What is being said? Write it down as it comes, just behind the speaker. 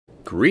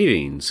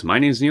Greetings, my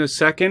name is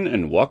Neosekken,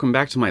 and welcome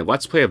back to my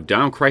Let's Play of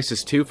Dino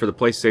Crisis 2 for the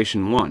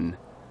PlayStation 1.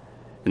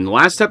 In the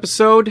last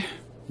episode,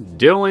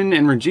 Dylan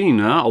and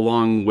Regina,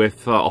 along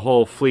with a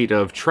whole fleet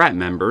of trap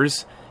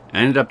members,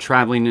 ended up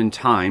traveling in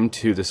time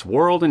to this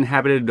world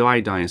inhabited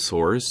by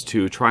dinosaurs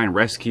to try and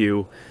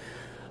rescue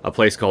a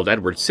place called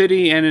Edward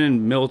City and a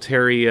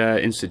military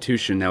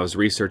institution that was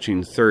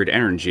researching third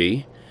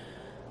energy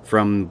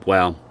from,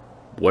 well,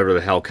 whatever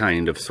the hell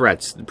kind of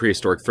threats,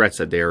 prehistoric threats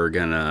that they were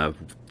gonna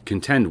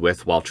contend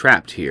with while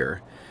trapped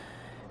here.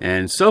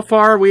 And so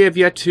far we have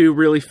yet to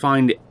really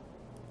find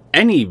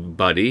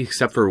anybody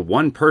except for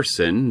one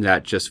person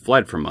that just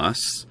fled from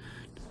us.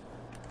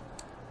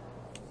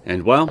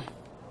 And well,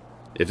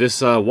 if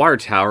this water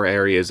tower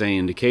area is any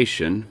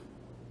indication,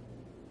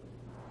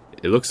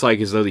 it looks like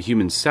as though the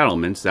human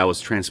settlement that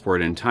was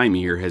transported in time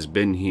here has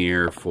been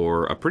here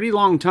for a pretty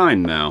long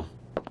time now.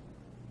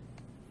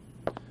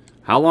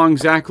 How long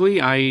exactly,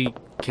 I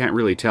can't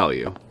really tell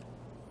you.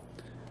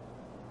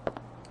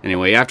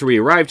 Anyway, after we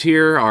arrived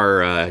here,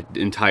 our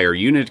entire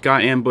unit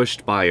got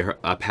ambushed by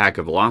a pack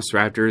of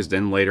velociraptors,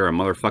 then later a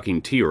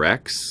motherfucking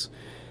T-Rex.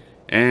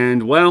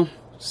 And, well,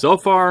 so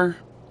far,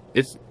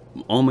 it's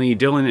only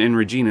Dylan and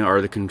Regina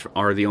are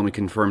the only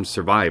confirmed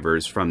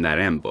survivors from that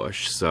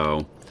ambush,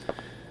 so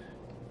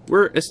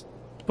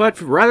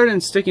but rather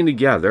than sticking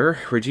together,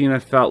 Regina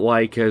felt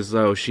like as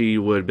though she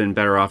would have been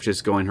better off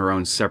just going her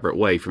own separate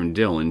way from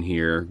Dylan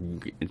here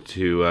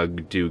to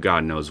do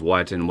God knows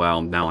what. And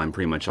well, now I'm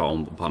pretty much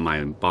all on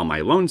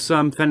my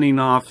lonesome, fending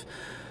off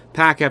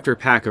pack after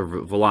pack of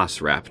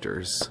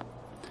velociraptors,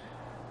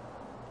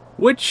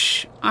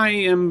 which I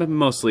am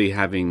mostly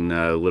having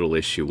a little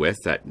issue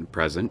with at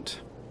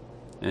present.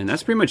 And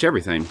that's pretty much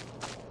everything.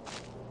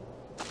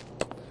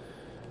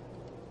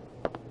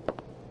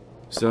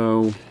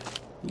 So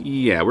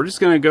yeah, we're just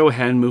going to go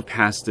ahead and move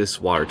past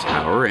this water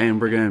tower, and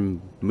we're going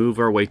to move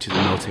our way to the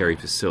military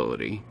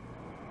facility.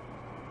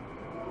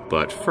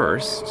 But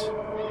first,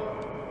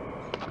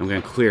 I'm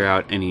going to clear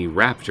out any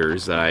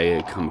raptors that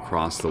I come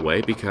across the way,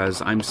 because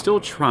I'm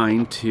still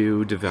trying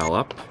to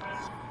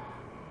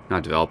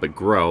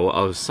grow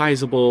a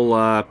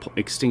sizable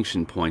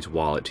extinction point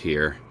wallet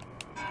here.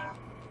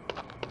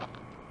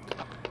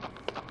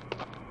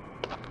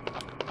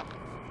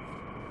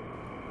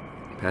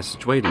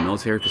 Passageway to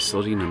military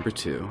facility number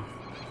 2.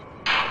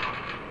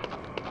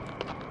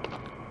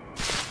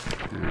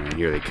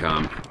 Here they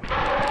come.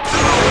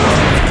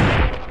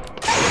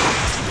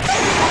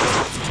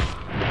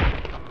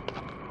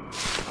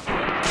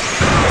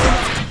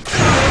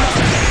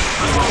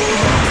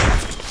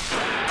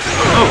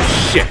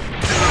 Oh, shit!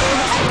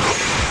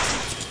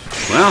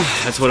 Well,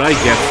 that's what I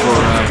get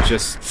for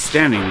just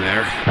standing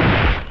there.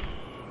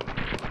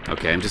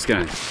 Okay, I'm just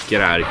gonna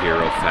get out of here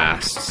real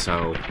fast,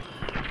 so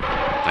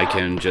I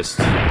can just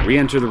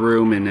re-enter the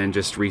room and then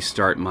just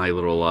restart my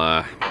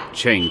little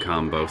chain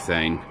combo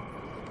thing.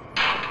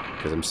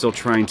 Because I'm still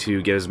trying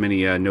to get as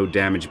many no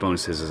damage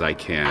bonuses as I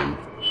can.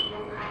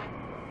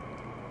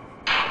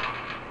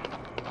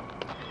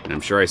 And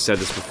I'm sure I said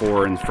this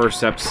before in the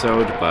first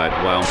episode, but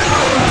well,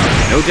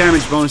 no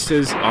damage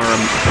bonuses are a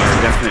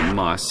definite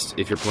must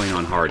if you're playing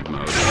on hard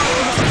mode.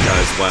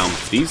 Because, well,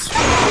 these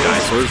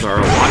dinosaurs are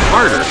a lot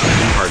harder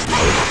in hard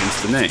mode,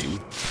 hence the name.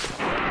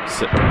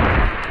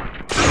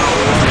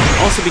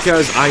 Also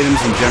because items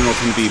in general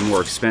can be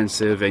more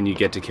expensive and you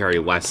get to carry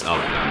less of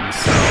them,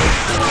 so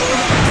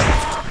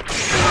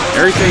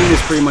everything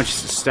is pretty much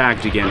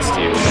stacked against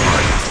you in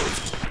hard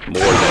mode,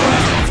 more than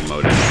in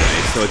normal mode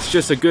anyway, so it's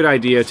just a good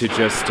idea to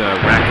just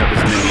rack up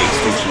as many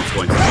extinction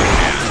points as you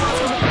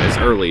can, as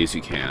early as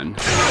you can.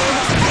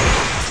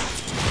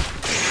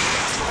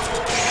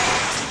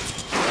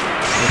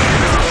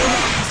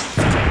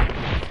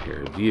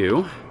 Here,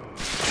 view.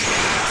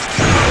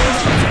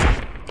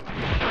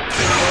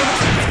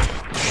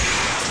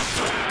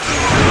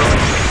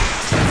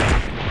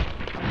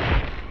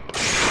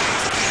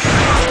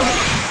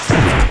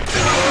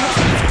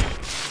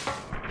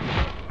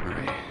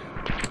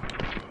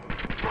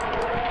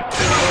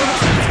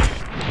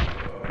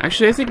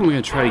 Actually, I think I'm going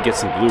to try to get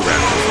some blue raptors.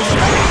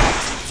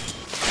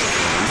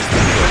 I'm just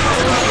going to go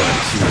ahead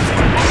and see what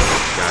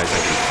guys I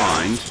can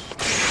find.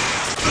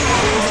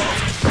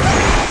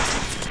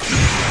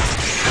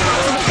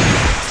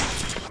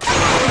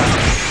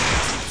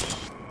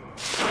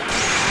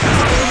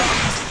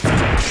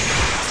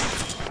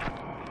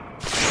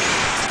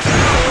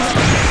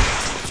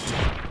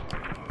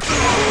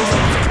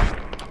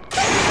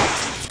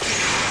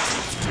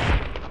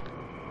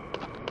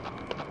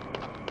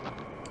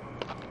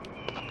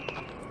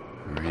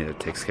 That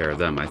takes care of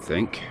them, I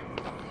think.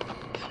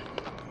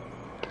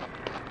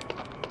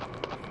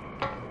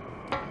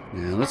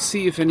 Now, let's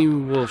see if any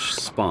will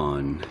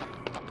spawn.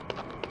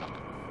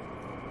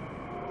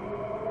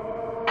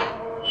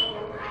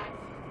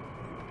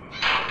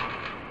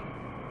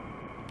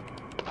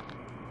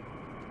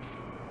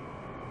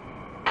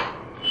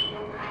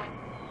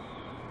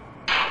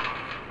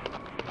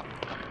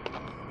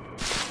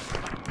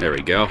 There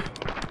we go.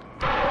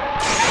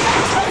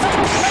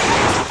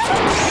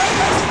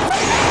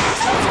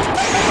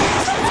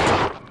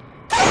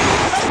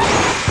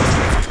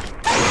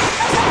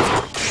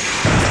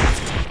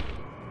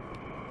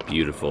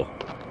 beautiful.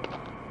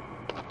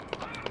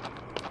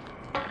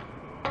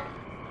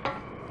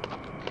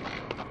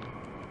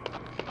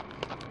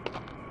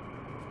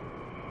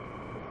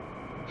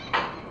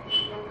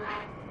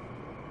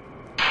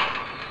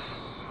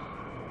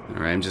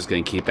 Alright, I'm just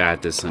going to keep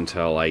at this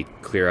until I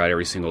clear out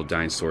every single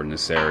dinosaur in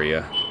this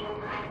area.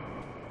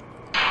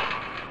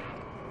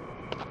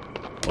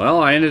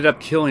 Well, I ended up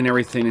killing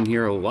everything in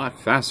here a lot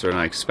faster than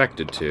I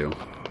expected to.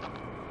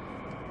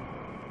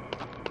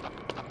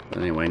 But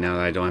anyway, now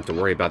that I don't have to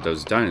worry about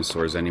those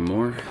dinosaurs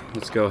anymore,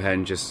 let's go ahead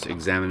and just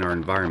examine our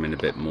environment a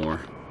bit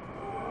more.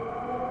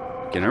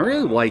 Again, I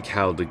really like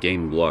how the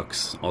game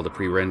looks, all the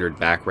pre-rendered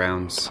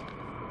backgrounds.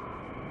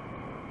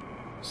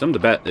 Some of the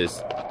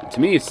best, to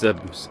me, it's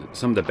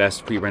some of the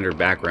best pre-rendered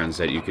backgrounds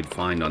that you could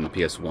find on the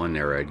PS1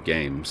 era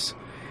games.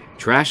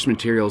 Trash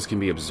materials can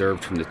be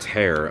observed from the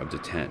tear of the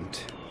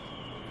tent.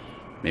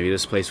 Maybe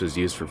this place was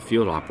used for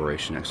field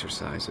operation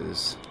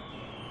exercises.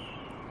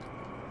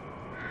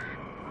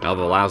 Hell of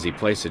a lousy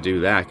place to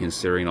do that,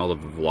 considering all the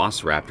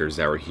velociraptors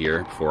that were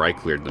here before I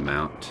cleared them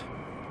out.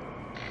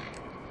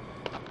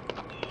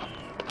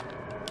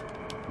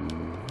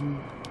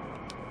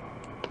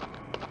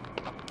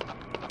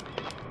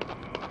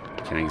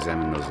 Can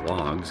examine those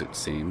logs, it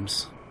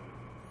seems.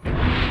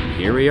 And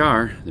here we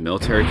are, the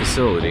military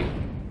facility.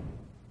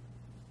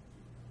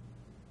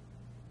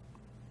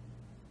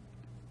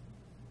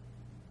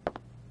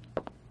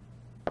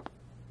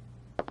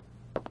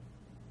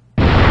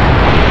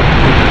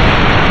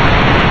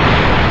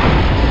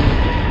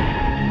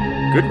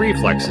 Good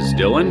reflexes,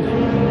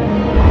 Dylan.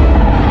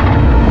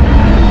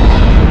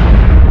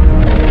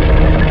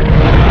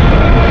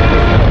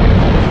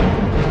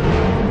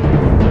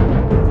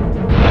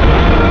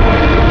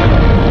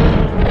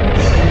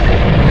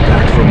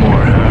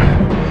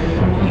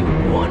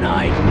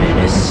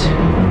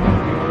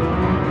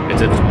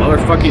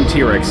 Motherfucking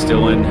T-Rex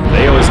still in.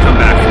 They always come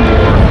back for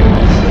more.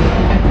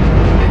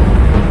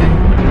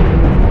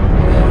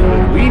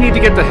 We need to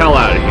get the hell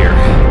out of here.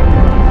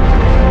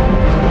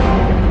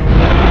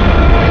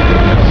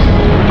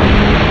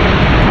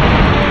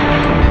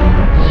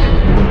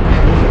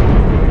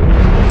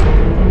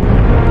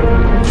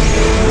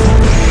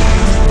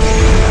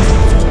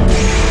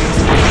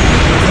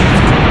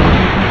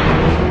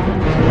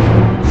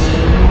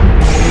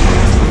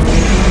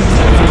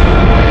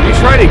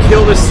 Try to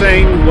kill this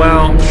thing,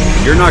 well,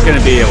 you're not going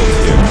to be able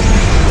to.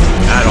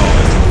 At all.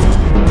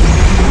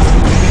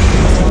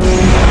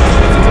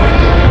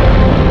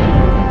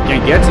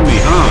 Can't get to me,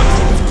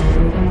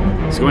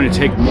 huh? It's going to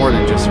take more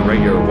than just a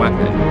regular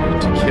weapon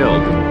to kill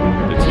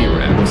the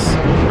T-Rex.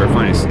 Better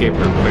find an escape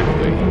route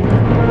quickly.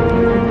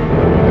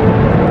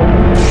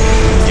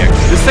 Yeah,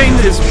 this thing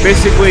is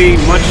basically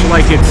much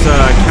like its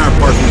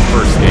counterpart from the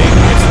first game.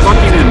 It's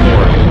fucking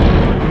immortal.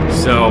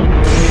 So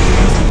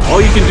all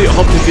you can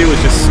hope to do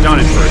is just stun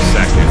it for a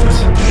second.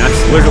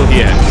 That's literally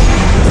it.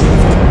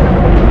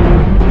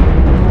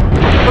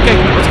 Okay,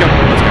 let's go.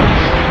 Let's go.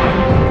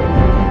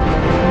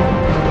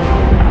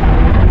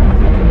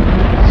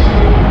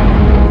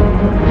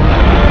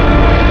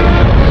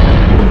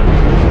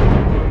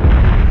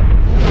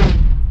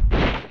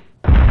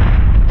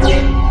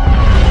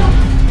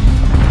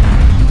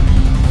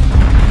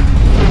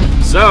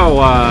 So,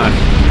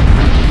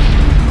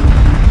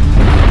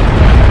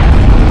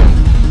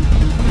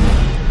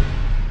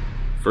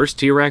 first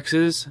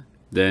T-Rexes,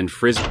 then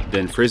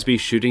frisbee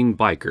shooting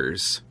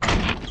bikers.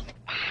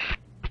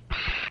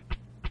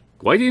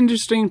 Quite an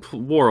interesting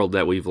world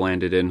that we've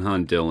landed in, huh,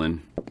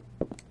 Dylan?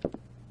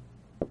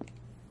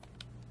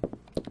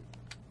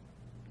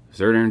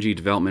 Third Energy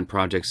Development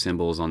Project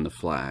symbols on the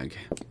flag.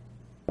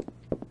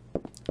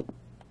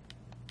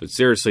 But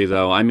seriously,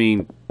 though, I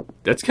mean,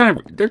 they're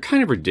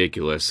kind of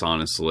ridiculous,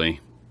 honestly,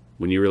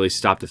 when you really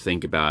stop to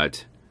think about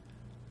it.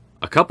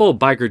 A couple of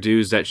biker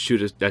dudes that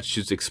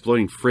shoots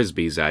exploding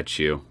frisbees at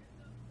you,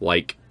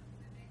 like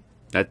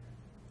that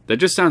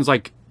just sounds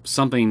like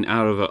something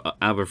out of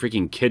a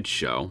freaking kids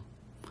show.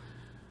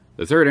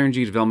 The Third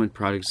Energy Development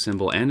Project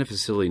symbol and a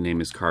facility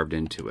name is carved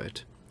into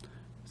it.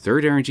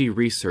 Third Energy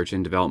Research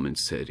and Development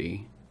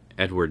City,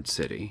 Edward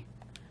City,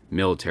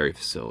 military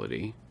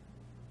facility.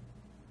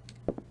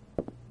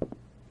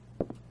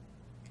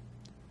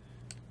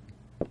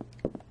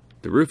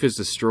 The roof is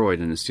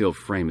destroyed and the steel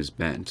frame is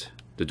bent.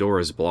 The door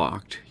is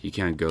blocked. You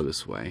can't go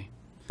this way.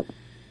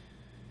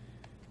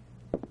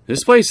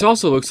 This place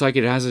also looks like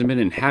it hasn't been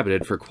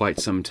inhabited for quite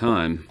some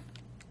time.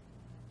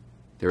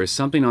 There is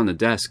something on the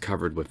desk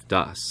covered with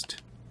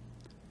dust.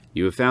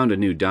 You have found a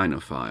new Dino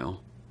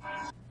file.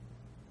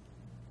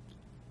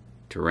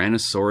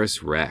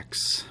 Tyrannosaurus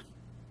Rex.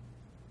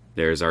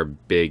 There's our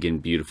big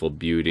and beautiful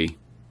beauty.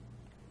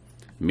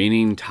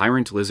 Meaning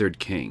Tyrant Lizard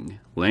King.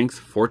 Length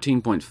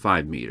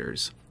 14.5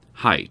 meters.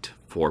 Height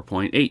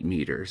 4.8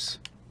 meters.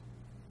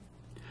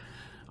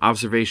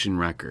 Observation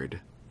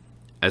record.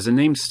 As the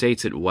name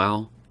states it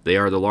well, they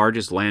are the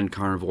largest land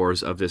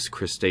carnivores of this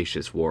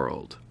crustaceous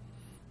world.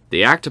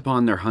 They act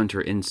upon their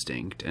hunter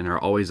instinct and are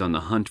always on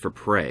the hunt for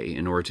prey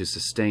in order to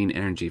sustain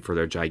energy for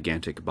their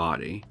gigantic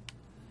body.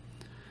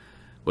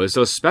 What is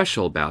so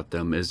special about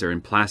them is their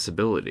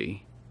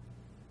implacability.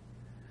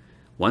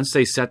 Once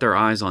they set their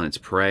eyes on its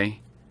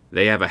prey,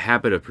 they have a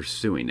habit of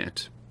pursuing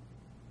it.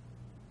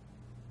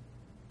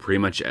 Pretty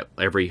much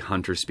every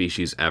hunter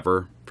species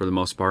ever, for the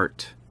most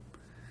part.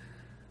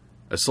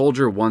 A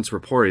soldier once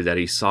reported that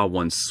he saw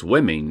one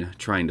swimming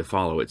trying to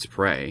follow its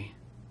prey.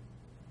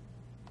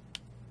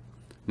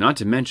 Not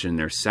to mention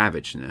their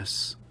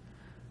savageness.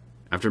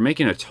 After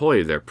making a toy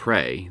of their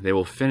prey, they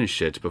will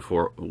finish it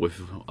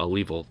with a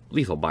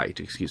lethal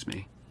bite.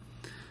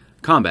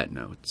 Combat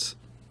notes.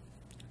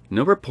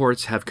 No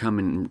reports have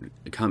come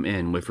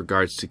in with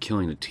regards to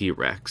killing the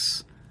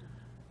T-Rex,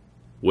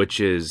 which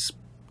is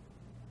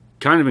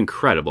kind of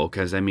incredible,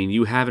 because, I mean,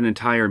 you have an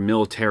entire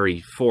military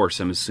force,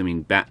 I'm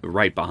assuming,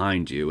 right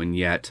behind you, and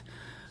yet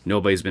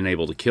nobody's been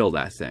able to kill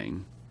that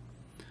thing.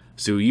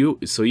 So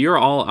you're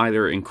all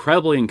either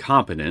incredibly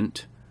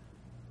incompetent,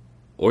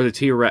 or the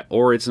T-Rex,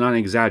 or it's not an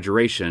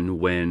exaggeration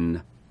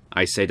when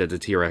I say that the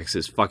T-Rex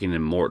is fucking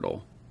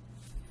immortal.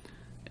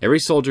 Every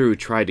soldier who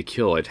tried to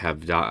kill it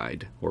have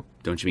died, or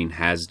don't you mean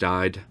has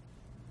died?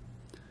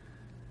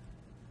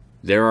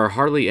 There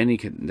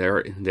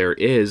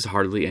is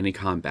hardly any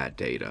combat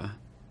data.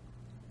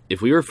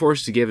 If we were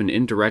forced to give an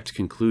indirect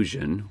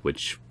conclusion,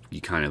 which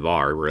you kind of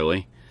are,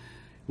 really,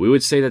 we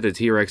would say that the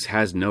T-Rex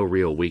has no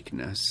real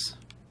weakness.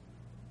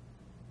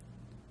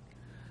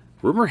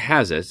 Rumor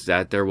has it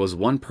that there was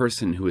one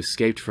person who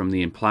escaped from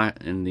the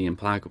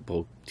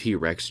implacable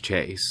T-Rex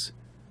chase.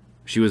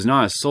 She was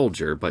not a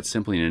soldier, but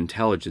simply an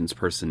intelligence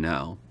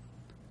personnel.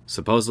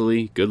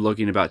 Supposedly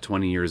good-looking, about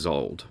 20 years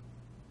old.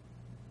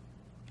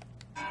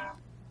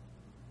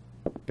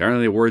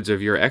 Apparently the words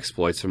of your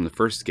exploits from the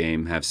first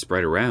game have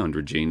spread around,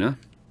 Regina.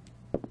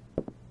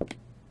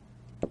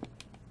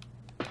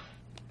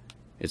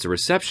 It's a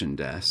reception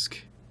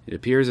desk. It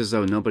appears as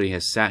though nobody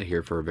has sat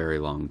here for a very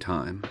long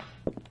time.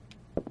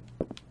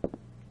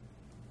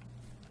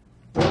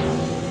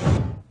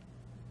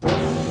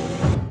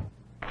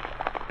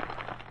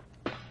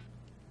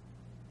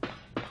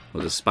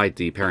 Well, despite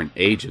the apparent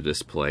age of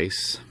this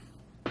place,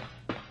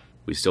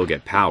 we still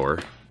get power.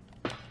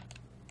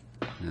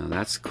 Now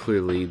that's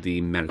clearly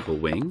the medical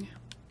wing.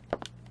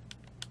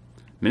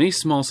 Many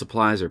small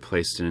supplies are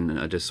placed in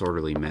a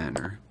disorderly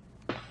manner.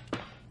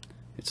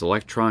 It's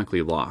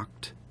electronically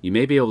locked. You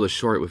may be able to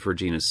short it with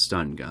Regina's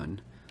stun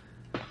gun.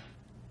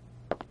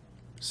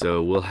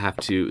 So we'll have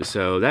to.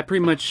 So that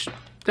pretty much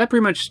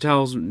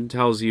tells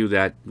you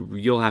that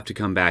you'll have to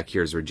come back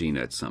here as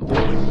Regina at some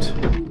point.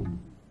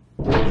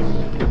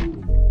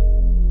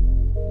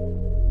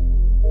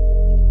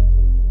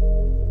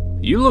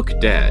 You look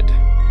dead.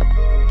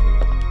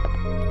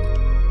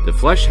 The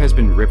flesh has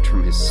been ripped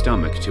from his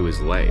stomach to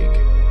his leg.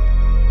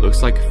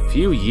 Looks like a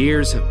few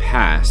years have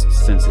passed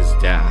since his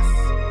death.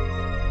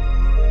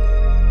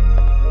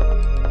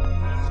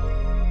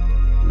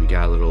 We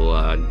got a little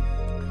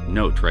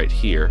note right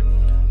here.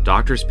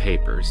 Doctor's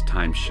papers,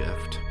 time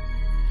shift.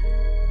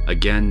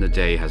 Again, the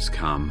day has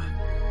come.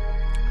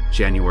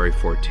 January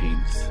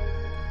 14th.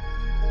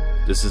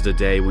 This is the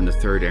day when the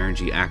third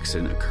energy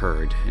accident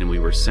occurred, and we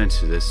were sent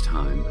to this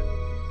time.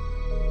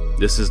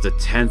 This is the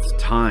 10th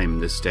time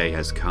this day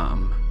has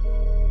come.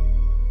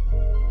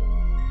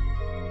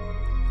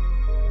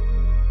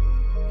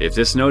 If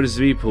this note is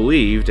to be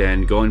believed,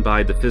 and going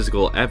by the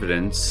physical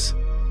evidence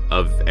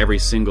of every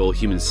single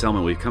human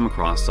settlement we've come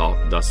across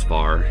thus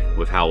far,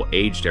 with how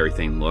aged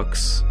everything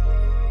looks,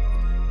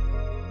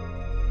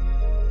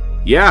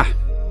 yeah,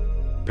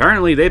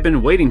 apparently they've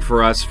been waiting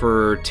for us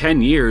for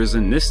 10 years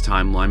in this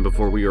timeline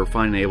before we were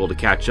finally able to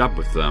catch up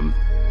with them.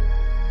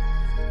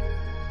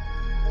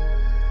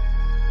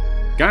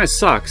 Kinda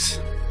sucks.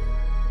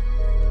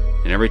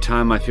 And every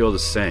time I feel the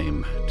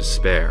same,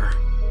 despair.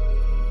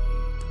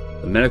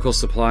 The medical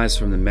supplies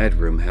from the med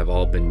room has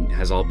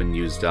all been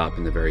used up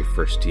in the very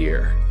first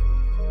year.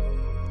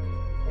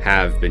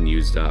 Have been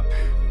used up.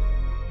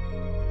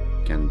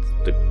 Again,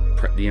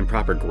 the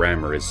improper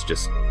grammar is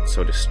just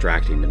so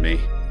distracting to me.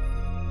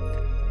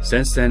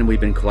 Since then, we've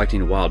been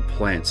collecting wild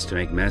plants to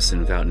make medicine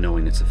without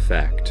knowing its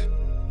effect.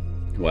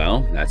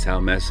 Well, that's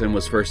how medicine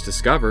was first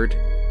discovered.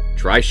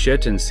 Try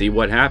shit and see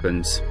what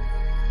happens.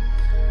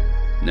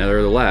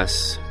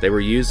 Nevertheless, they were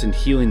used in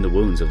healing the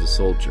wounds of the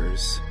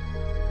soldiers.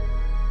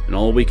 And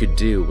all we could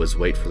do was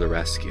wait for the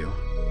rescue.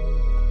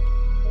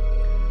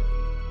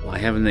 Why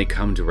haven't they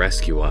come to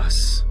rescue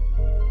us?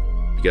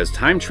 Because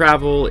time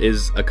travel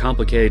is a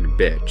complicated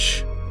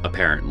bitch,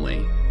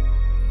 apparently.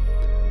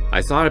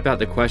 I thought about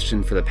the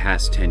question for the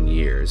past 10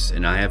 years,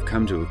 and I have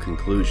come to a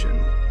conclusion.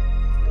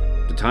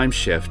 The time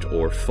shift,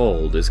 or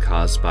fold, is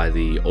caused by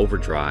the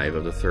overdrive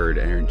of the third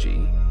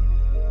energy.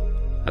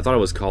 I thought it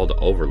was called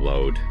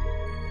overload.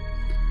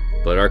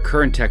 But our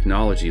current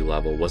technology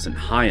level wasn't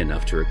high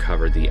enough to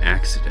recover the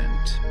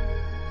accident.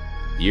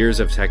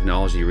 Years of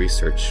technology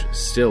research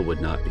still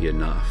would not be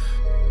enough.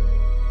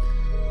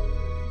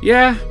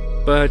 Yeah,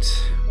 but,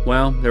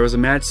 well, there was a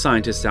mad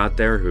scientist out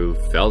there who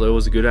felt it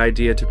was a good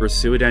idea to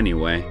pursue it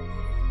anyway.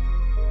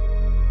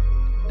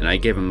 And I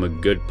gave him a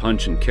good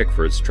punch and kick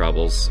for his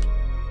troubles.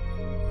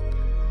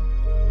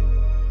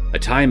 A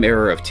time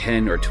error of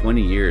 10 or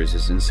 20 years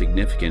is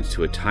insignificant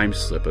to a time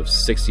slip of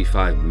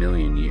 65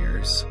 million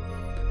years.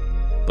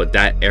 But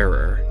that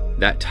error,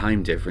 that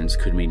time difference,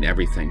 could mean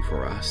everything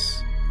for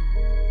us.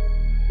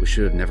 We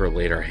should have never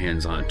laid our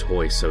hands on a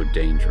toy so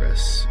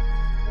dangerous.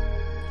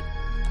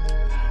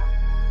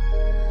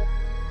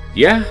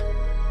 Yeah,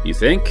 you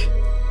think?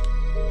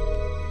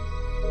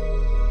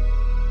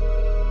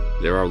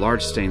 There are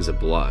large stains of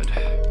blood.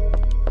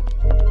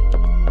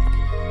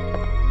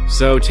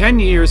 So 10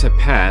 years have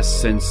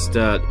passed since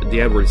the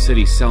Edward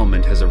City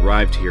settlement has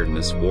arrived here in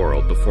this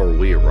world before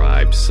we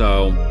arrived,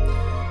 so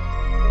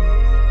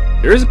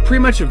there is pretty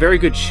much a very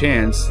good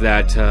chance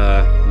that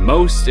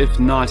most, if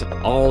not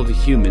all, the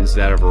humans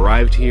that have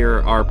arrived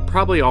here are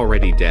probably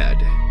already dead.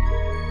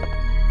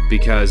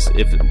 Because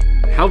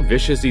how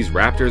vicious these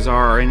raptors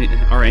are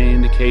any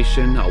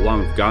indication, along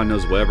with God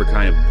knows whatever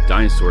kind of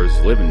dinosaurs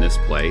live in this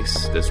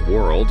place, this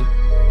world,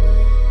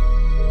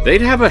 they'd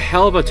have a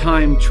hell of a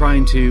time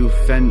trying to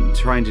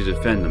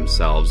defend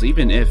themselves,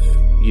 even if,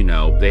 you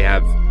know, they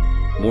have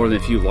more than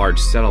a few large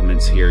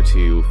settlements here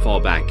to fall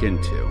back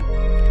into.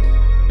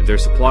 If their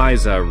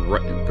supplies, I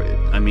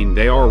mean,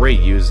 they already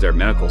used their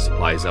medical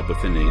supplies up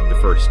within the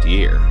first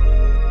year.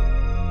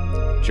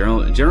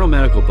 General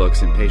medical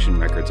books and patient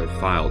records are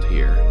filed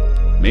here.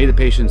 Many of the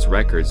patient's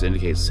records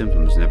indicate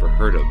symptoms never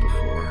heard of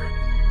before.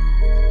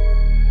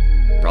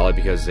 Probably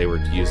because they were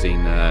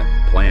using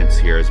plants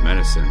here as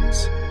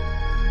medicines,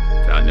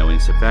 without knowing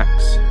its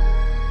effects.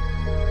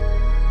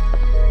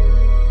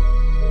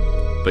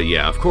 But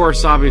yeah, of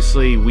course,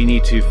 obviously, we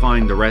need to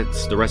find the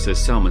rest of the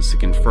settlements to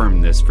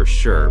confirm this for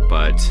sure,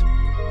 but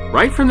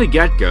right from the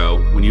get-go,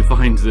 when you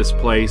find this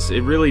place,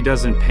 it really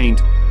doesn't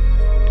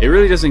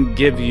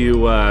give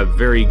you a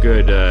very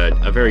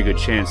good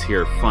chance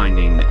here of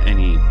finding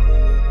any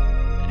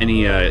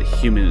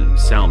human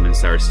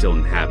settlements that are still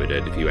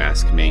inhabited, if you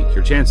ask me.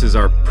 Your chances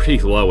are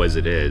pretty low as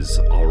it is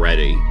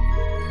already.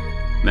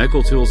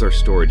 Medical tools are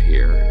stored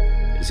here.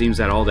 It seems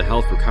that all the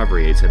health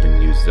recovery aids have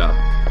been used up.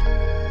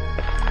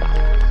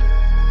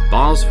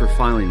 Bottles for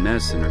filing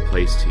medicine are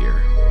placed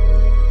here.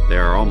 They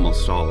are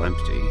almost all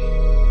empty.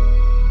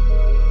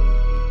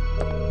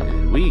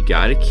 And we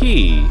got a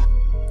key.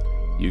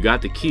 You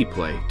got the key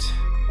plate.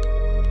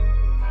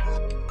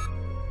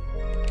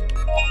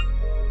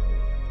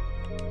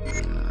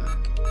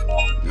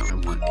 No, I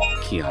want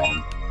key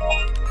item.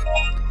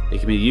 It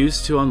can be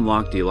used to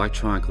unlock the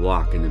electronic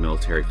lock in the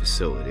military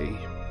facility.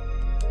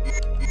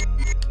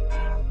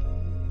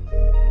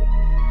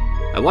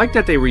 I like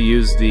that they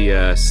reused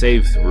the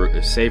save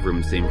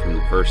room theme from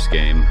the first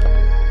game.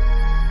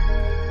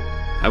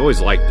 I've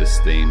always liked this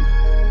theme.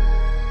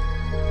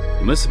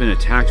 He must have been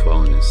attacked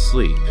while in his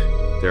sleep.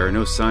 There are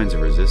no signs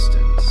of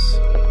resistance.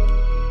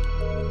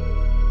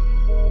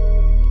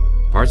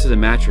 Parts of the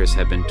mattress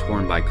have been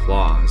torn by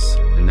claws,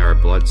 and there are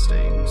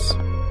bloodstains.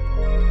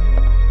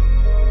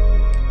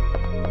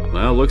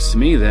 Well, it looks to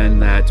me then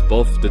that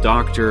both the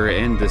doctor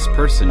and this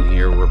person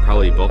here were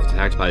probably both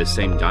attacked by the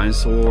same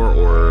dinosaur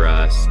or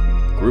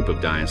group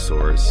of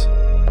dinosaurs.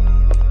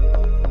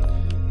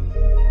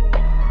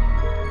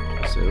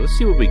 So let's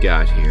see what we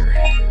got here.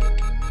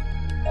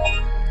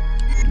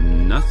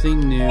 Nothing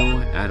new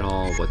at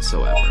all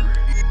whatsoever.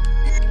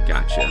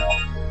 Gotcha.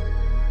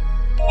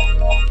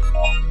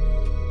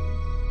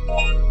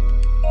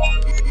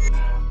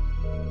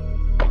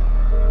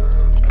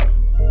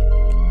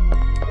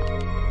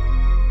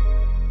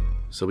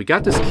 So we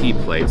got this key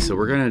plate, so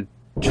we're gonna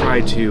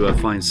try to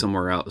find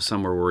somewhere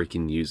where we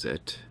can use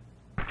it.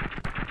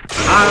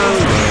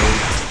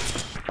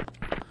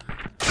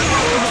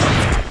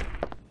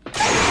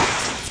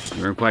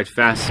 You weren't quite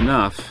fast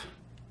enough.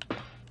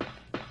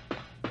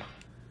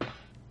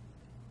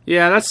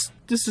 Yeah,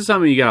 this is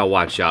something you gotta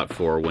watch out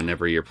for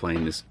whenever you're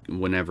playing this,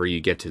 whenever you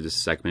get to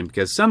this segment,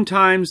 because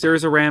sometimes there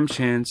is a ram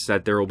chance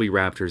that there will be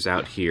raptors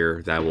out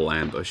here that will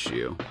ambush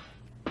you.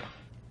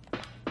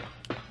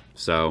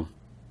 So,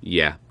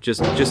 yeah,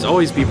 just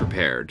always be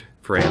prepared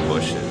for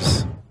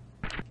ambushes.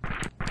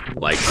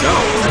 Like so.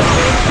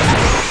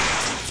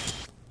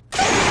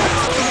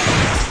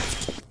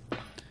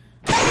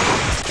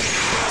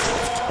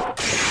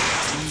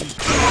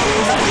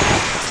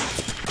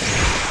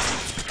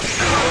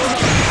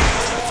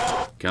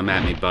 Come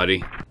at me,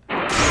 buddy.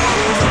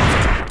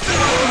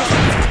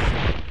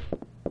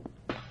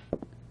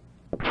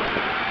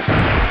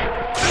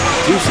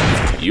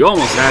 Dude, you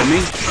almost had me.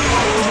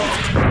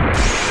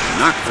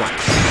 Not quite.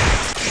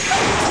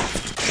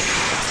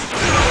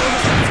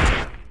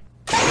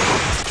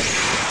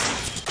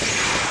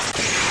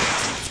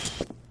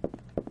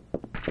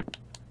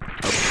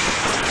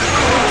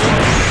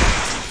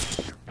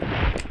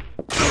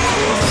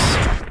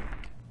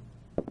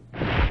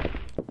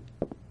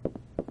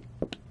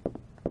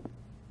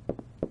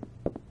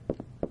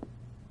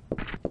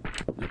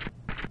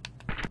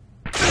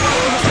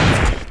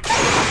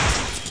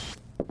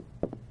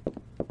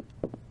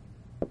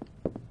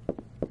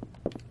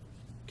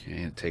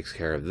 Okay, it takes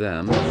care of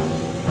them.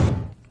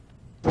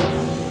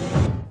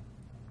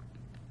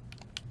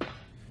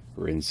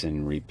 Rinse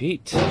and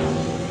repeat.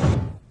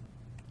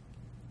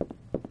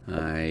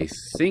 I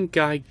think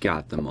I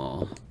got them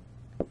all.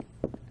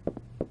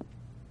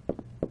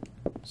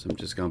 So I'm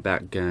just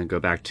gonna go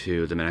back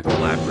to the medical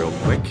lab real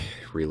quick,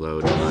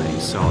 reload my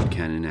solid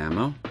cannon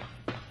ammo,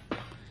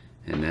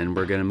 and then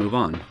we're gonna move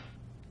on.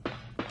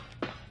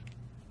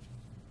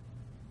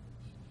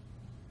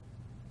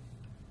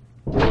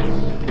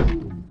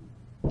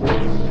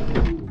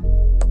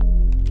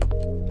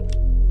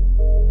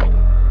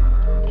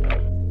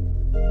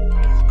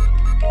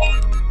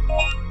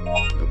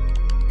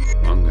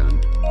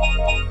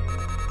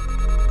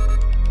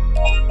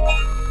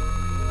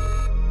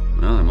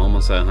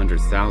 At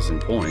 100,000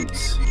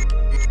 points.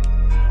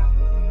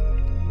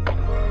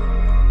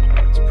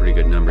 It's a pretty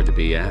good number to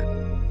be at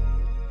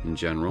in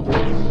general.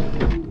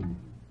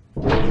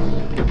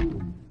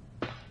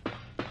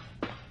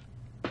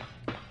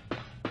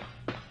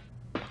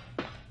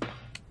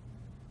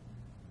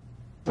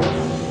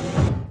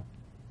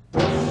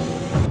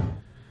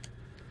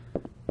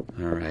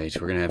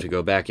 Alright, we're gonna have to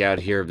go back out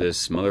here of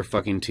this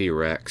motherfucking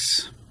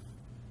T-Rex.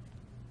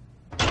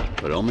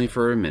 But only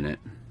for a minute.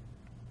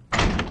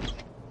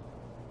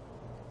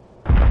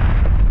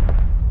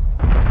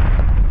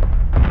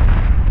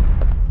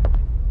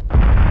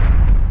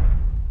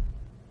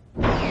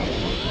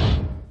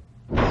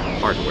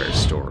 Hardware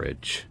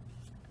storage.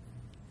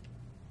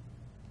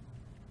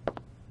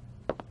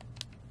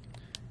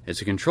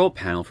 It's a control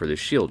panel for the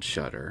shield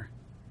shutter.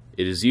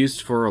 It is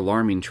used for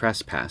alarming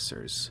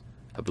trespassers.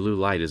 A blue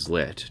light is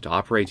lit. To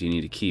operate, you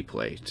need a key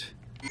plate.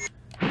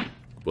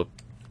 Whoop.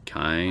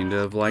 Kind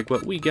of like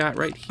what we got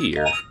right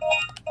here.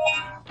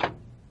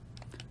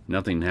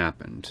 Nothing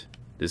happened.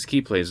 This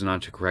key plate is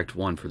not the correct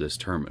one for this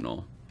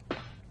terminal.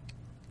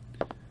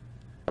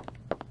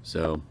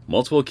 So,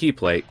 multiple key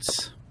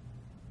plates.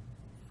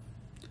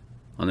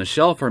 On the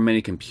shelf are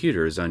many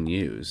computers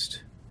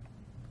unused.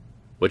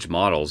 Which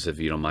models, if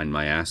you don't mind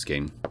my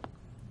asking?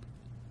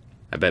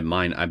 I bet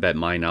mine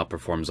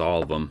outperforms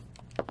all of them.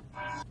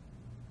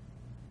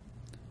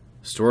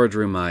 Storage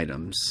room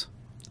items.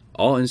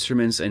 All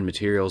instruments and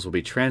materials will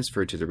be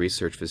transferred to the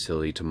research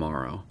facility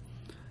tomorrow.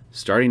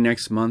 Starting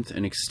next month,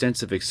 an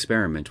extensive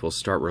experiment will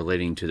start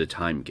relating to the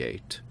time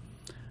gate.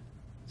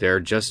 There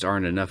just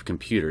aren't enough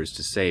computers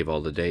to save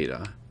all the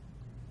data.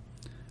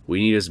 We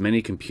need as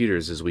many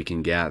computers as we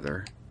can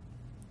gather.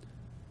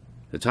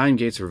 The Time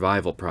Gate's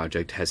revival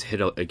project has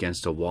hit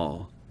against a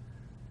wall.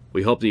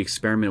 We hope the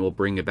experiment will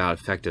bring about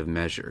effective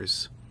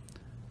measures.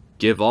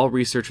 Give all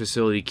research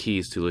facility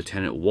keys to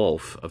Lieutenant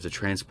Wolf of the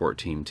transport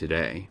team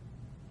today.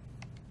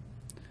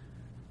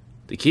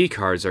 The key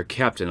cards are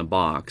kept in a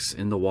box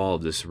in the wall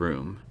of this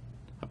room.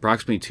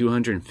 Approximately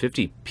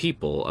 250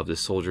 people of the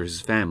soldiers'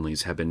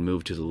 families have been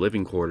moved to the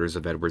living quarters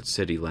of Edward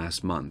City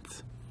last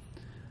month.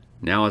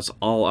 Now it's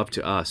all up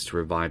to us to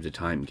revive the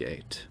Time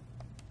Gate.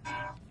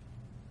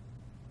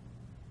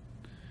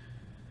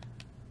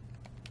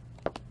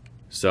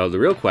 So the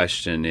real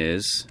question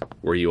is,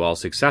 were you all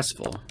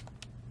successful?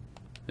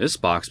 This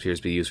box appears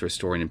to be used for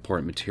storing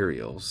important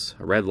materials.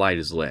 A red light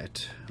is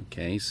lit.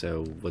 Okay,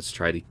 so let's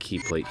try the key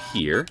plate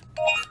here.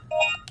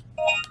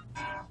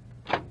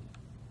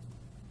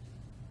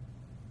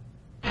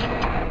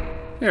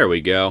 There we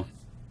go.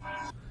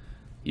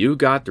 You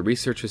got the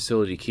research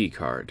facility key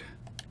card.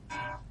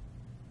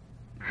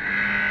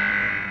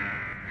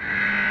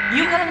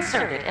 You have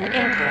inserted an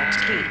incorrect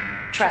key.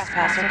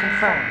 Trespasser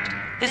confirmed.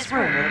 This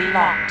room will be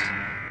locked.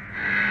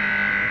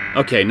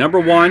 Okay, number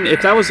one,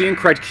 if that was the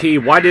incorrect key,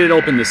 why did it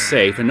open the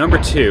safe? And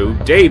number two,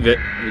 Dylan.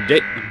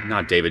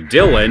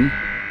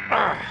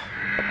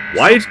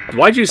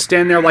 Why'd you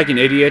stand there like an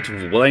idiot,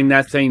 letting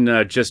that thing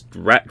just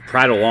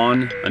prattle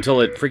on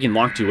until it freaking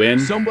locked you in?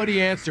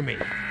 Somebody answer me.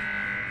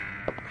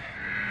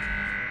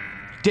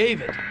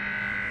 David.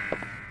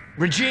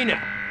 Regina.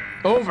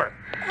 Over.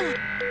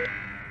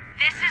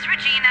 This is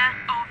Regina.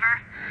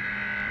 Over.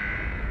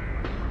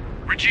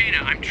 Regina,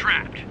 I'm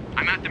trapped.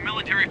 I'm at the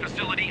military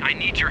facility. I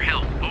need your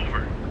help.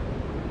 Over.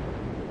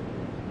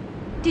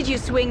 Did you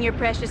swing your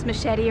precious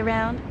machete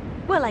around?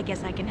 Well, I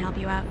guess I can help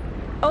you out.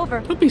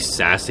 Over. Don't be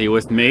sassy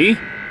with me.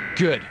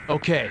 Good.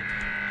 Okay.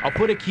 I'll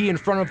put a key in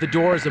front of the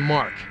door as a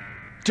mark.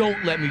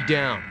 Don't let me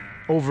down.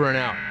 Over and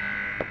out.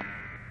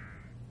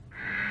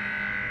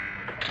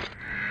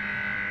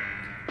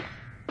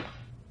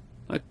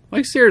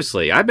 Like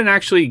seriously, I've been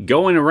actually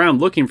going around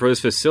looking for this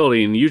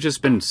facility and you've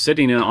just been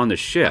sitting on the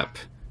ship.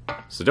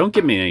 So don't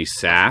give me any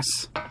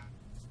sass.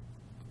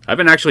 I've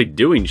been actually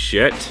doing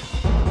shit.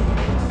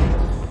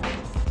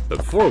 But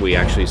before we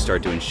actually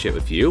start doing shit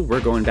with you, we're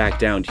going back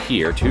down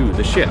here to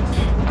the ship.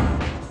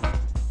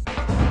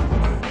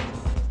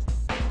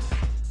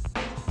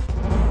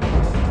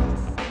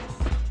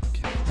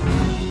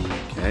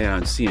 Okay, I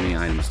don't see any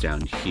items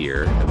down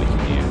here that we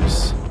can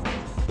use.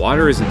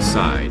 Water is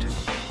inside.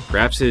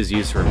 Perhaps it is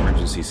used for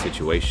emergency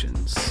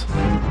situations.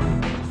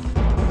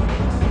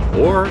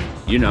 Or,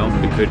 you know,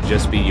 it could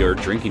just be your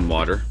drinking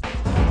water.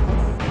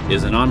 It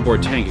is an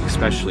onboard tank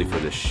especially for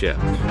this ship.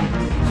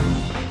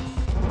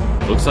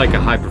 Looks like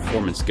a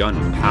high-performance gun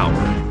with power.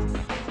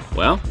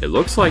 Well, it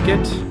looks like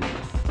it.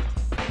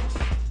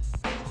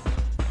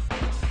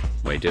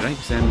 Wait, Wait, did I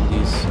examine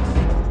these?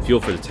 Fuel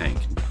for the tank.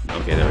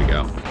 Okay, there we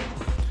go.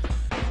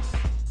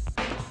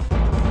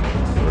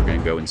 We're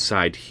gonna go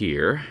inside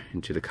here,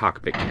 into the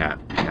cockpit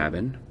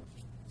cabin.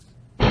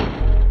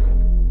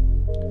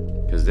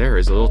 Because there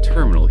is a little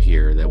terminal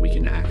here that we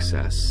can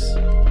access.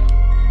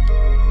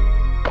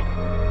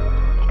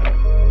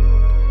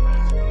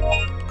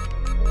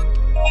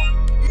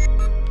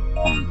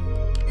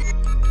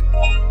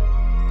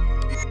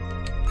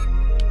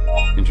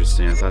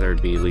 Interesting, I thought there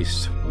would be at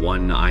least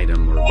one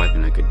item or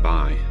weapon I could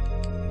buy.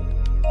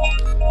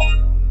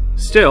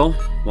 Still,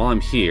 while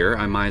I'm here,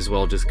 I might as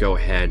well just go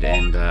ahead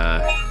and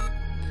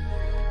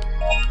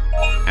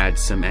add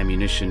some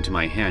ammunition to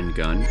my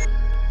handgun.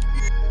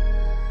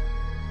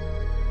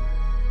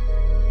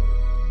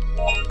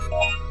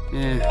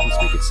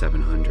 Let's make it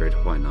 700,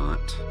 why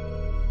not?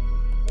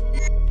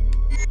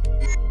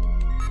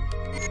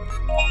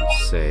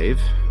 Let's save.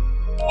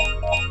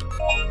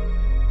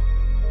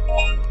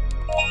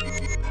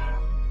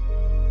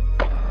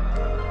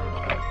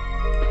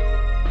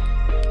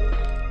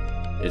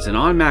 It's an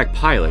automatic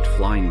pilot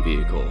flying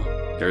vehicle.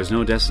 There is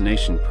no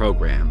destination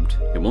programmed.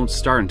 It won't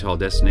start until a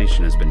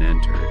destination has been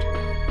entered.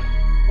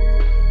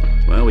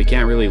 Well, we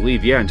can't really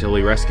leave yet until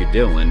we rescue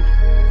Dylan.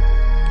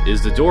 It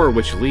is the door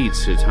which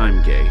leads to the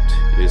time gate.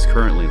 It is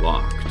currently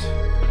locked.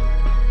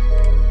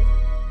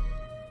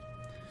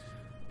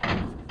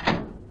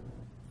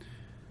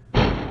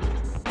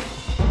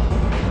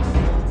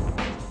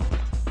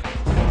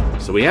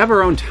 So we have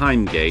our own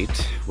time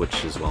gate,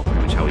 which is, well, pretty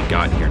much how we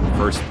got here in the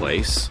first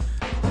place.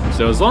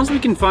 So as long as we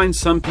can find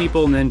some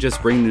people and then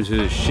just bring them to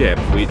the ship,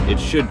 it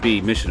should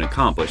be mission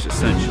accomplished,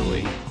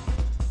 essentially.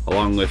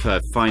 Along with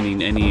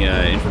finding any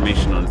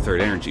information on the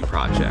Third Energy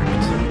Project.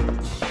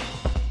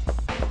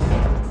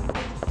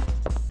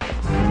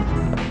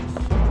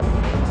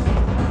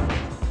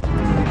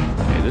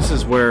 Okay, this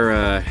is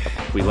where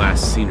we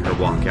last seen her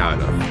walk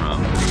out of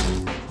from.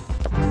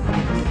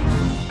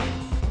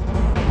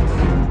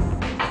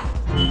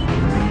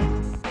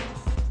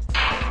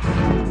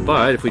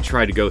 But if we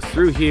try to go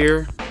through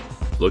here,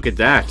 look at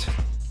that.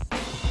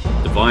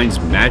 The vines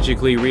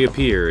magically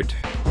reappeared.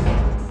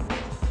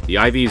 The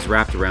ivy is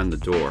wrapped around the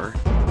door.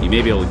 You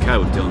may be able to cut it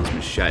with Dylan's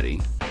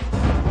machete.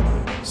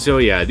 So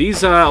yeah,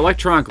 these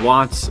electronic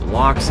locks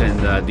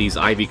and these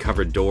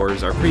ivy-covered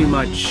doors are pretty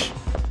much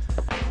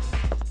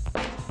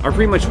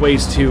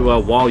ways to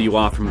wall you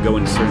off from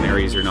going to certain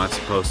areas you're not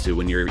supposed to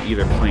when you're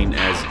either playing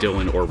as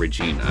Dylan or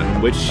Regina,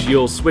 which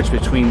you'll switch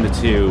between the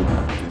two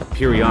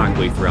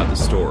periodically throughout the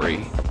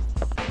story.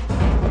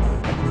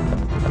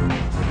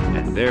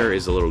 And there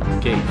is a little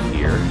gate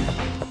here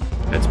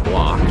that's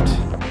blocked.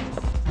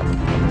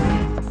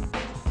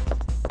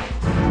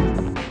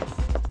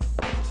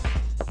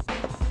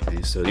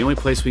 Okay, so the only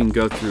place we can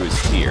go through is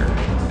here.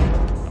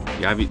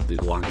 The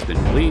lock has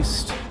been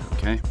released.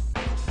 Okay.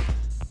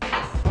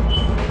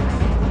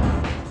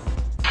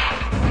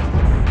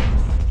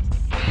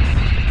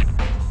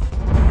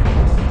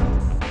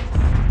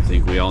 I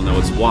think we all know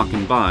what's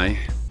walking by.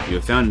 You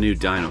have found a new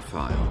Dino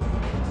file.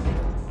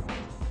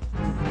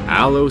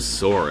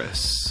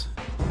 Allosaurus.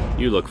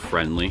 You look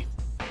friendly.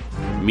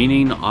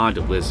 Meaning odd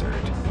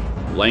lizard.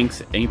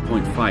 Length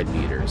 8.5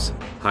 meters.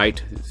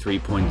 Height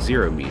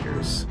 3.0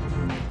 meters.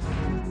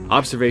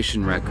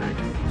 Observation record.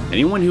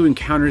 Anyone who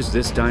encounters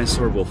this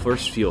dinosaur will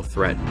first feel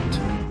threatened.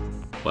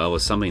 Well,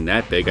 with something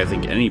that big, I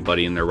think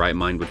anybody in their right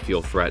mind would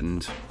feel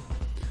threatened.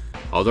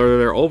 Although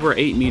they're over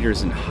 8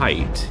 meters in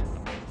height.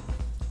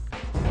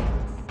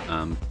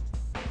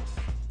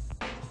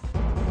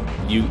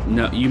 You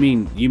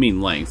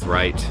mean length,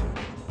 right?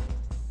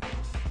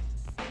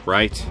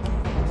 Right?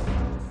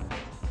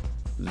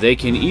 They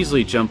can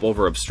easily jump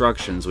over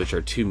obstructions which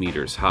are 2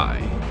 meters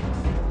high.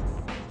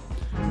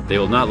 They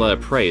will not let a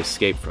prey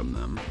escape from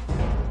them.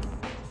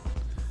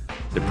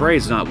 The prey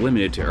is not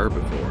limited to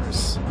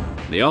herbivores.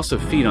 They also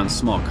feed on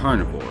small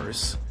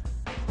carnivores.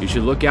 You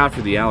should look out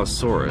for the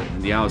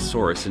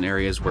Allosaurus in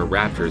areas where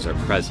raptors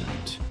are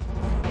present.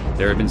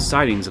 There have been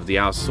sightings of the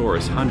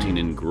Allosaurus hunting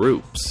in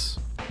groups.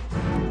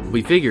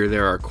 We figure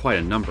there are quite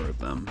a number of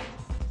them.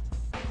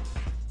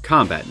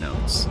 Combat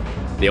notes.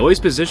 They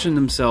always position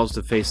themselves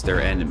to face their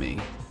enemy.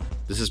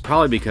 This is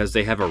probably because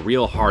they have a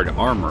real hard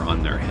armor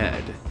on their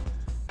head.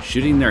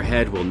 Shooting their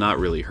head will not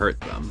really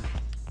hurt them.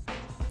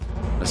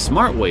 A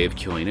smart way of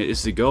killing it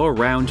is to go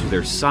around to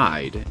their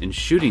side and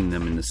shooting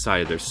them in the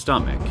side of their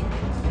stomach.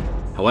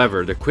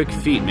 However, their quick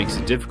feet makes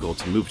it difficult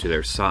to move to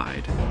their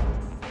side.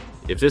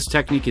 If this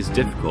technique is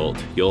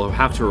difficult, you'll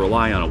have to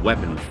rely on a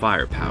weapon with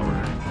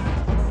firepower.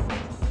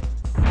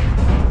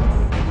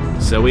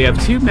 So we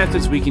have two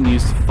methods we can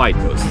use to fight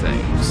those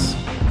things.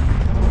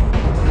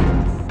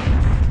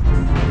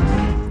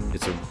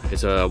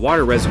 It's a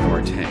water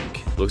reservoir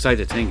tank. Looks like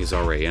the tank is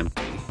already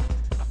empty.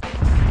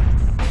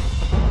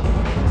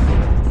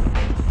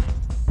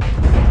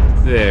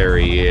 There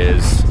he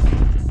is.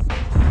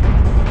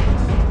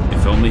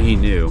 If only he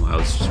knew I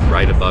was just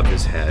right above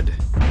his head.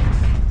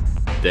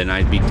 Then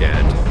I'd be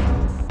dead.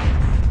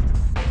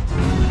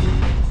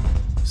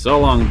 So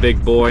long,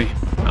 big boy.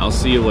 I'll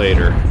see you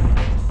later.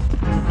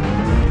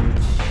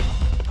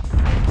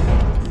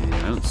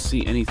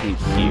 see anything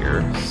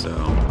here, so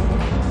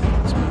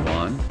let's move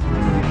on.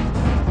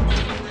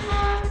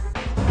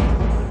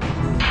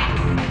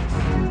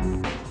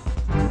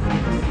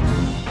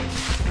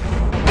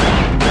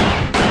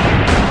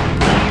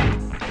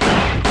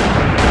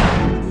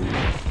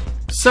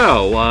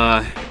 So,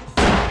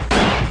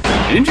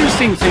 an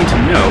interesting thing to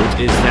note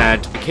is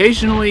that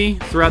occasionally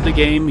throughout the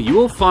game you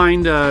will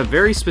find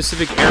very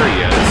specific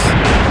areas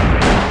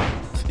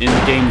in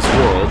the game's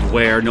world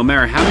where no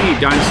matter how many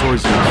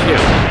dinosaurs you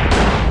kill,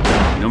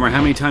 no matter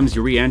how many times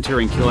you re-enter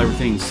and kill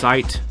everything in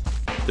sight,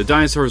 the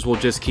dinosaurs will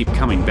just keep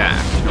coming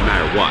back no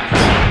matter what.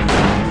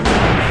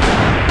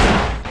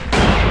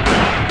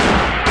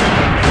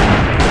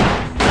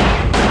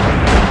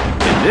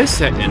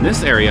 In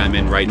this area I'm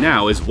in right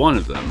now is one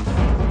of them.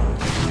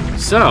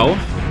 So,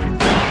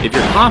 if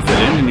you're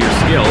confident in your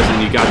skills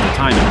and you got the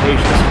time and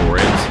patience for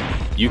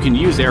it, you can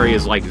use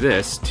areas like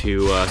this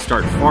to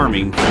start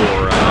farming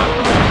for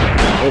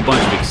a whole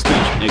bunch of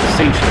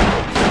extinction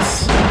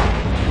points.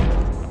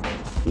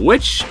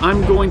 Which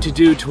I'm going to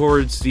do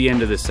towards the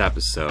end of this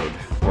episode.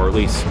 Or at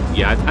least,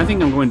 yeah, I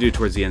think I'm going to do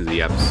towards the end of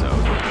the episode.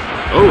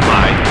 Oh,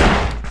 hi.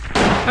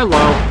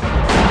 Hello.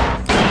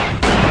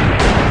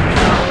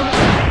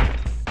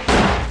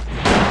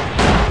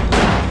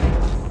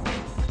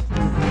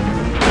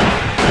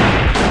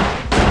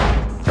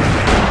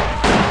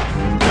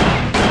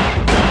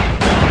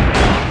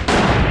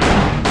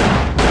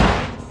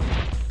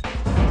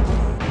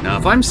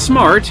 If I'm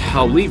smart,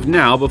 I'll leave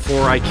now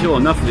before I kill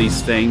enough of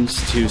these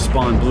things to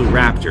spawn blue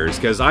raptors,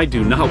 because I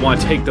do not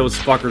want to take those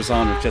fuckers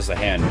on with just a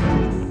hand.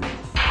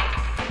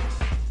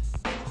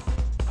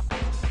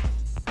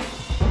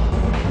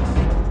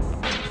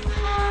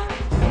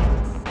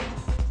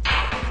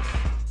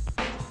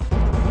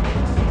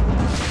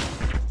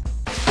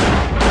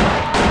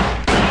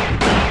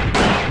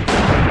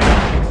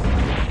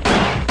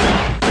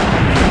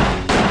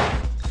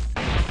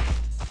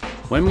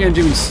 What I'm going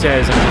to do instead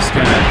is I'm just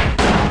going to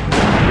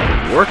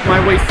work my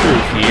way through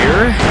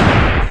here,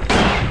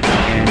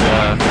 and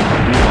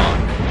move on.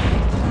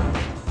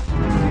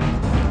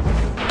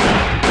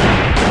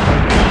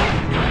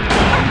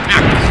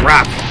 Ah,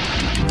 crap!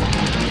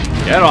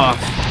 Get off!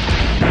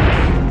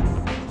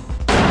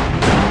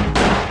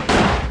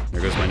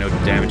 There goes my no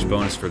damage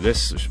bonus for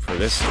this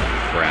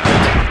round.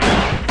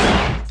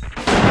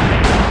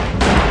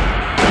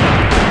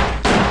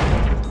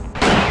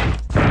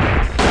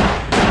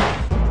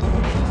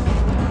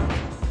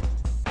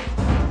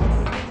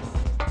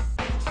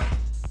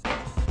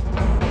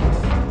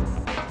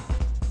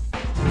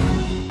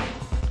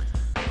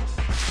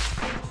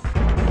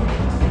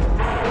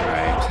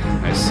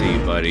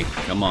 Buddy,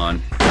 come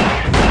on.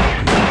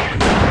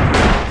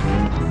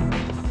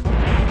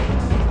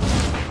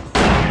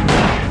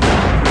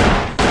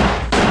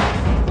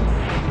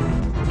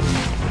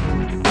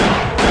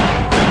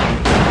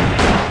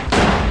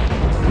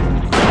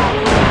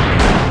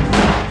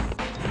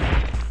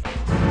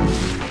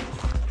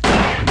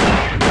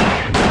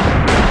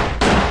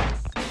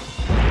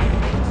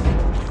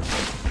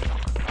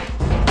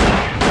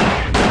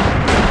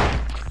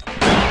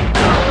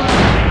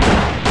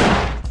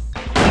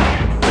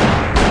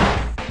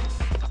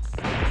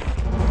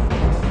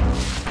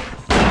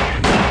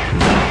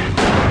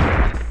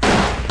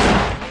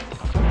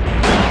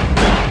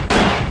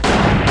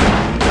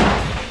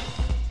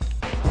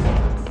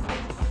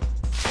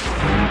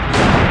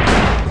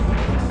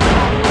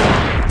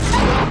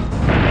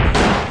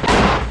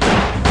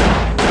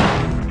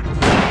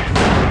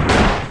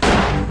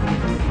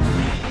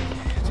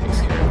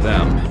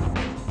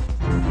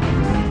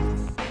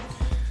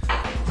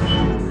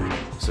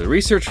 The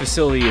research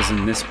facility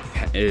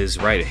is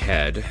right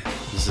ahead.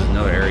 This is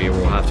another area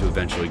we'll have to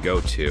eventually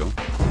go to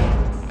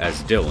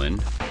as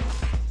Dylan.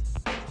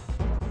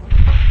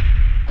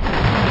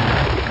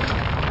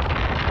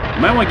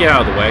 You might want to get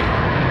out of the way.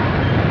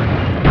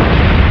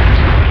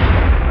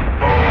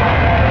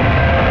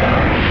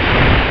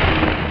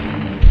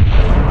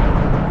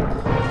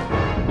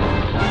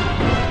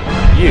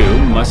 You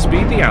must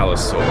be the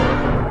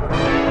Allosaur.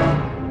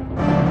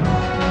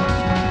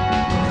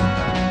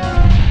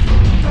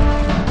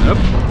 Nope.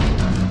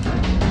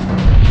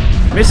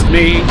 Missed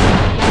me.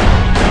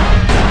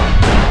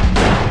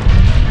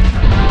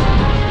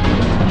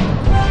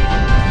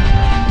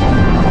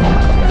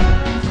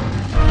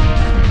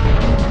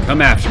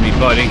 Come after me,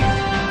 buddy.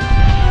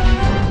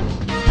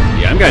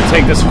 Yeah, I'm gonna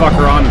take this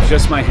fucker on with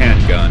just my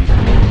handgun.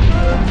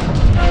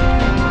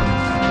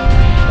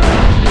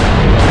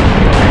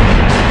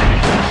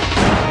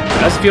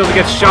 Does feel to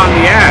get shot in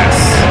the ass.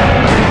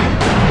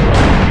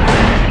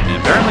 And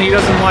apparently he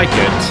doesn't like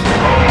it.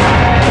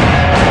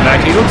 In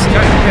fact, he looks kind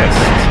of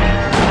pissed.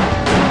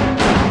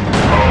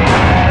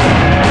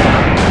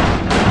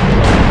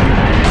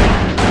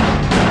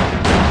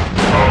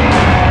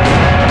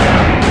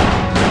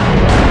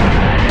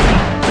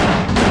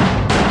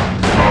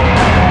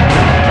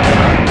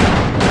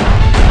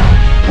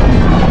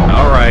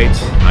 Alright,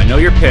 I know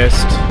you're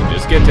pissed.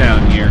 Just get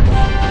down here.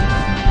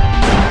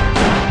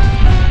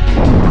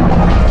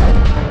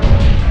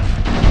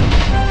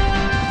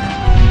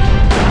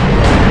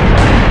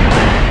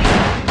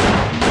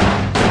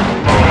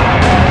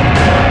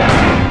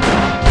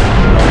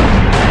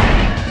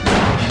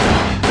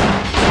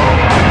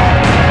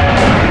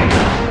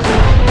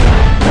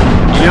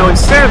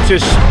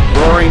 just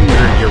roaring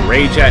your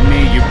rage at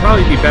me, you'd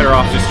probably be better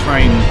off just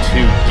trying to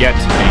get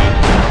to me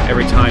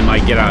every time I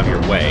get out of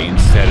your way,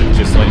 instead of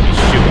just letting me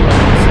shoot you.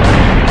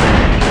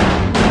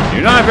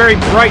 You're not a very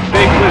bright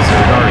big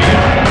wizard, are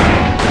you?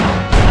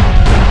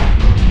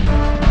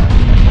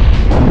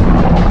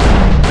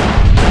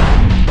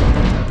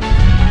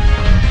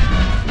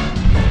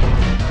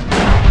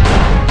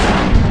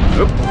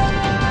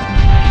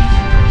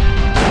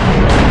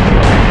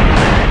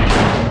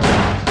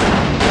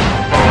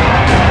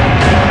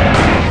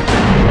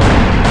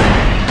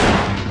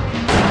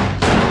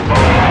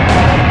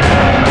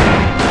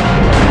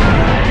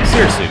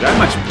 Seriously, that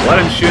much blood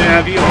I'm shooting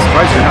out of you? I'm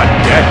surprised you're not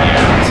dead yet.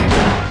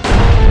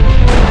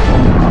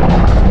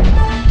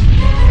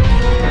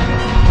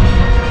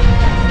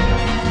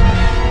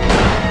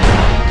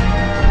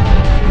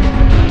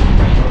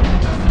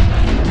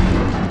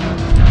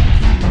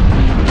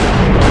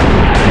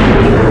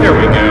 There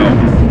we go.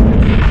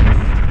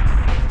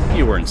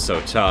 You weren't so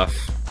tough.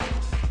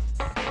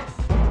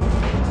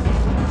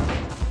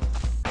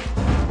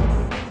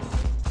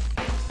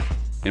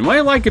 And what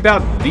I like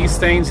about these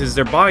things is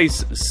their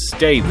bodies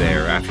stay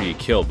there after you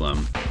kill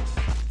them.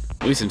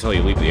 At least until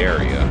you leave the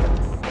area.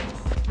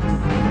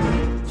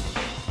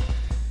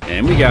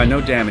 And we got a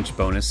no damage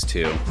bonus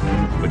too,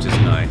 which is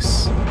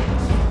nice.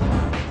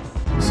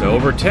 So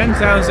over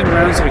 10,000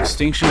 rounds of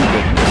extinction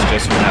goodness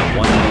just from that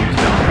one little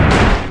encounter.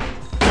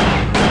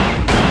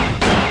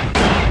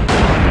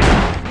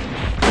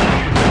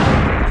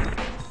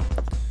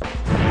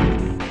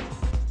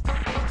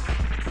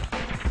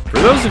 For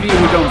those of you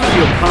who don't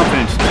feel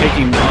confident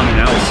taking on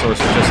an outsource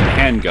with just a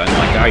handgun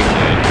like I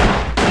did,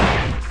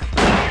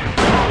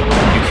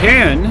 you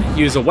can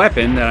use a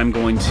weapon that I'm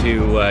going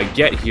to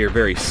get here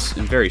very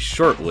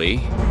shortly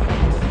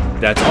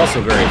that's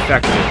also very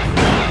effective.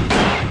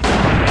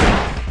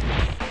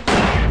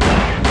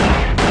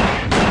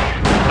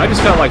 I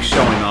just felt like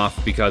showing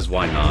off because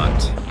why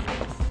not?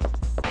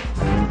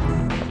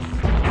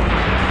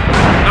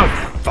 Oh,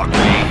 fuck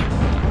me.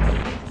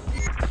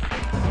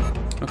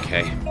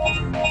 Okay.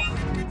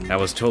 That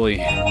was totally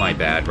my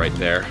bad right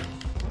there.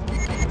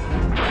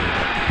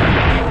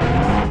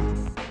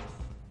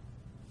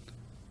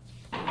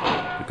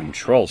 The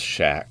control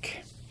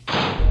shack.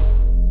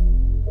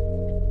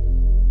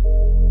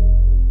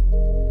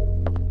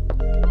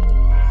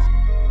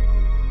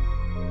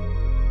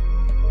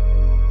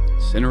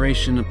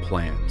 Incineration of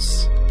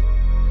plants.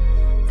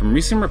 From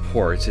recent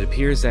reports, it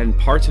appears that in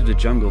parts of the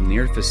jungle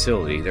near the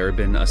facility, there have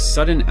been a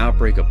sudden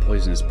outbreak of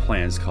poisonous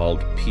plants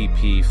called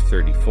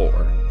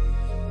PP34.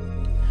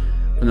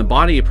 From the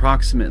body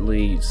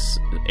approximately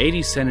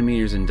 80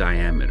 centimeters in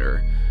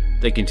diameter,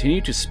 they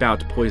continue to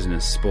spout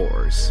poisonous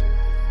spores.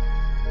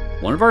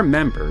 One of our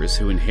members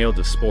who inhaled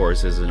the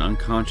spores is in an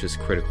unconscious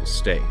critical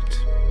state.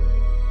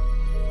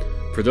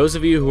 For those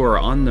of you who are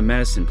on the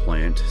medicine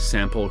plant,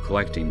 sample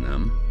collecting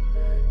them.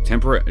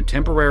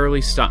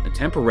 Temporary stop the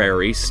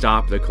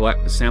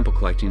sample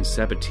collecting,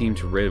 set up a team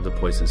to rid of the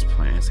poisonous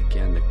plants.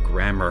 Again, the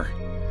grammar.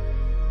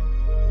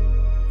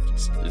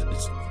 It's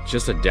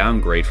just a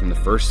downgrade from the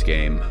first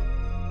game.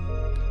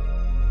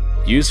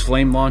 Use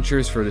flame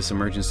launchers for this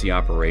emergency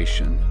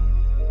operation.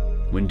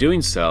 When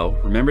doing so,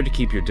 remember to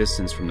keep your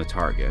distance from the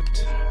target.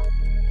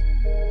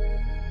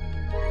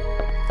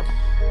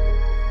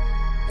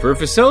 For a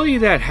facility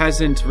that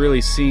hasn't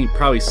really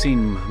probably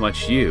seen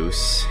much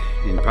use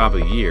in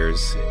probably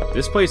years,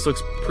 this place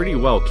looks pretty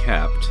well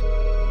kept.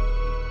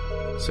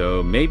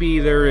 So maybe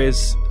there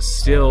is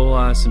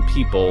still some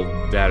people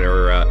that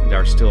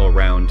are still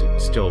around,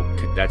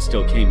 that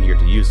still came here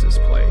to use this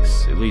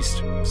place, at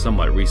least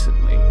somewhat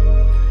recently.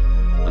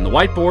 On the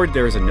whiteboard,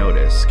 there is a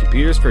notice.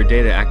 Computers for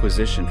data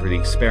acquisition for the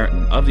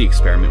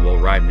experiment will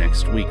arrive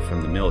next week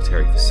from the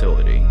military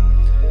facility.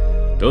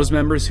 Those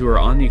members who are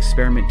on the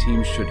experiment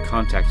team should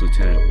contact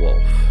Lieutenant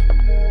Wolf.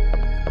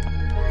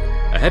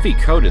 A heavy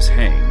coat is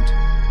hanged.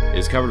 It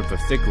is covered with a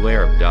thick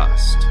layer of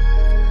dust.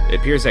 It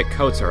appears that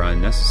coats are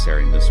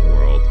unnecessary in this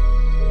world.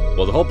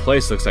 Well, the whole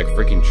place looks like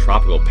freaking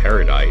tropical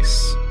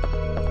paradise.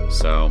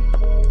 So,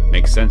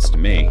 makes sense to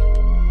me.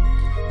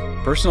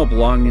 Personal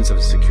belongings of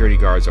the security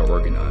guards are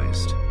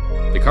organized.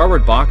 The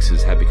cardboard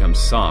boxes have become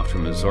soft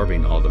from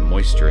absorbing all the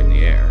moisture in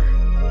the air.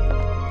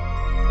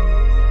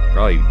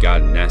 Probably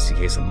got a nasty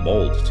case of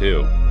mold,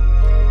 too.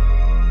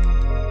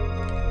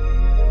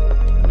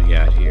 What do we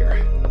got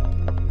here?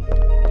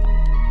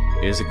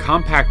 It is a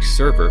compact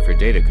server for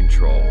data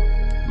control.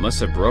 It must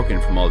have broken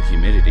from all the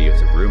humidity of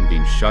the room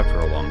being shut for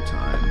a long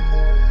time.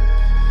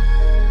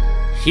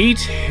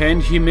 Heat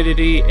and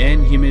humidity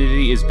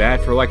is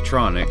bad for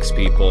electronics,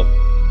 people.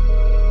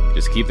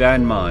 Just keep that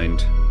in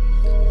mind.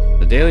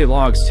 The daily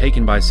logs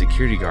taken by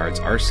security guards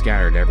are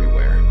scattered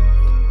everywhere.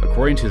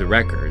 According to the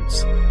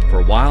records, for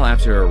a while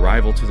after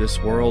arrival to this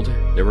world,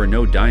 there were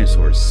no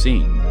dinosaurs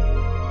seen.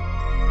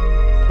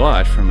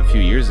 But from a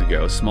few years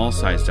ago,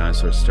 small-sized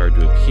dinosaurs started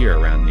to appear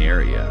around the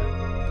area.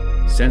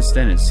 Since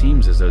then, it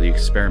seems as though the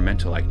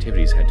experimental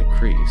activities had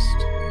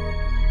decreased.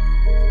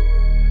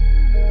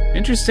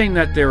 Interesting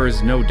that there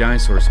is no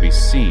dinosaurs to be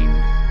seen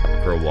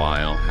for a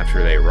while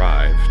after they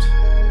arrived.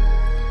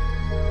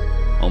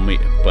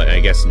 But I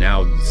guess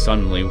now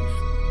suddenly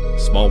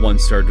small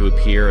ones started to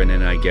appear, and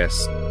then I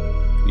guess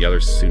the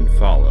others soon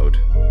followed,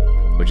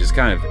 which is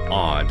kind of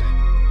odd.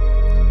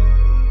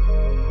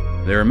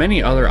 There are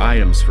many other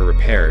items for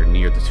repair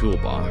near the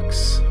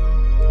toolbox.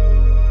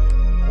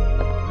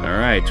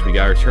 Alright, we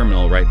got our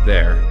terminal right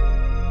there.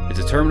 It's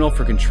a terminal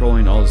for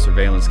controlling all the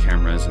surveillance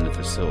cameras in the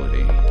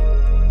facility.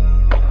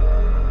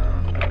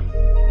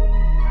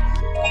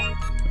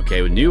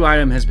 Okay, a new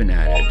item has been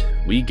added.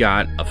 We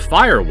got a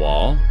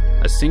firewall,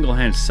 a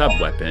single-hand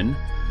sub-weapon,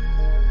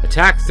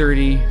 attack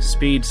 30,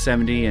 speed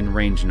 70, and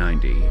range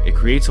 90. It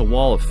creates a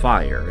wall of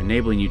fire,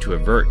 enabling you to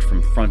avert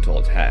from frontal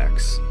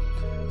attacks.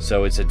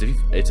 So it's a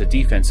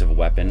defensive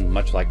weapon,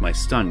 much like my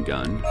stun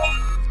gun.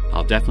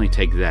 I'll definitely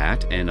take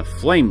that, and a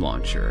flame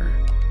launcher.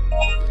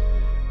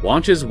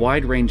 Launches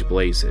wide-range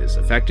blazes,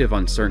 effective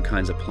on certain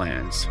kinds of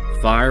plants.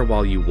 Fire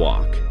while you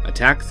walk.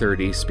 Attack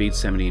 30, speed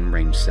 70, and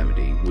range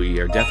 70. We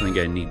are definitely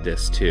going to need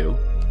this too.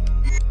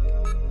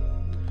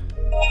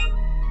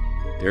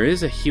 There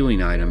is a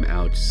healing item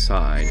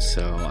outside,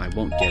 so I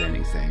won't get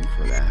anything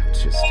for that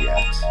just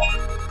yet.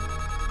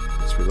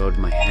 Let's reload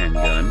my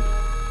handgun.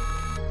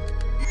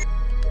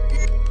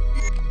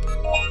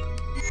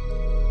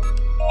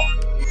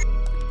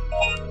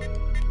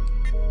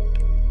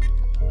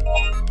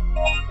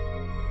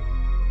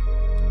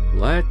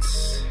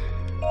 Let's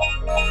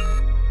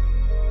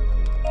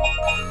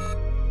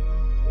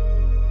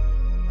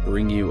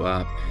bring you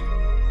up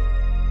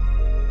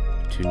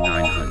to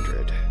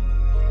 900.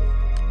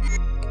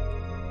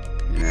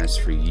 And as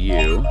for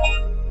you,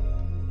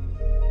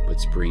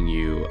 let's bring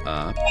you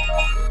up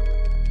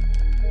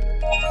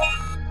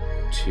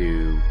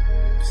to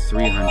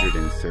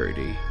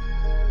 330.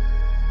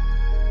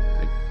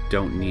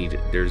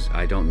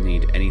 I don't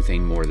need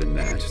anything more than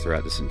that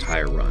throughout this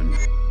entire run.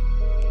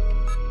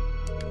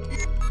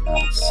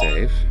 Let's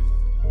save.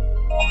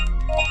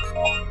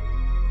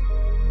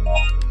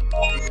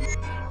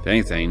 If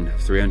anything,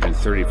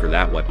 330 for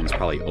that weapon is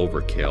probably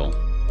overkill.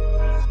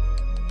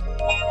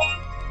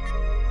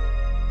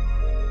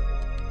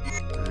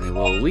 I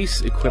will at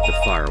least equip the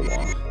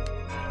firewall.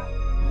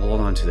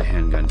 Hold on to the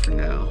handgun for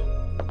now.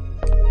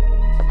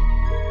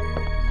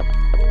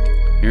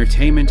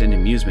 Entertainment and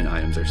amusement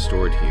items are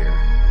stored here.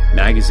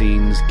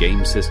 Magazines,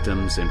 game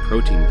systems, and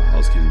protein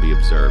balls can be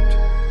observed.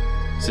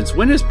 Since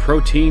when is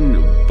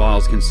protein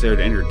balls considered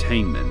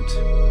entertainment?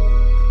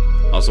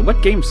 Also,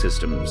 what game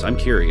systems? I'm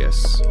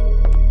curious.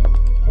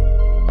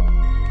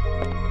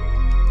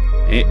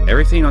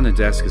 Everything on the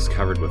desk is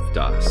covered with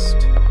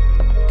dust.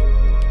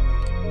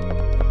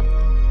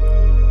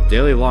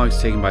 Daily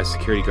logs taken by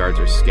security guards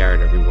are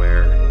scattered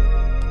everywhere.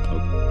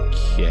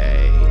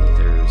 Okay,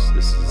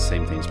 this is the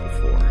same thing as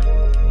before.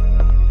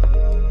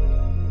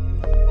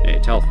 Hey,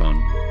 telephone.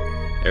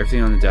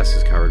 Everything on the desk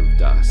is covered with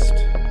dust.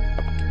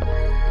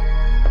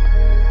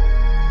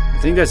 I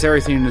think that's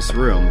everything in this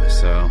room,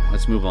 so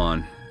let's move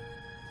on.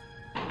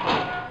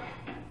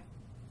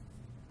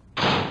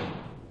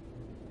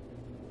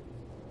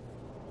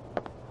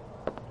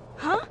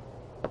 Huh?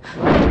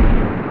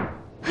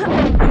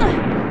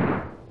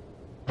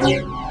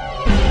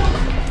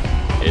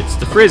 It's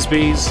the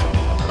Frisbees.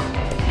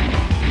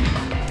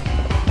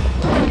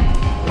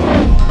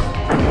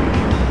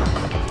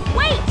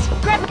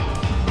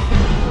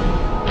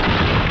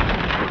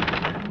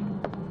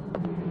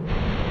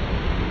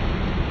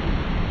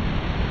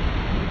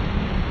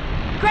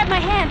 Grab my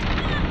hand!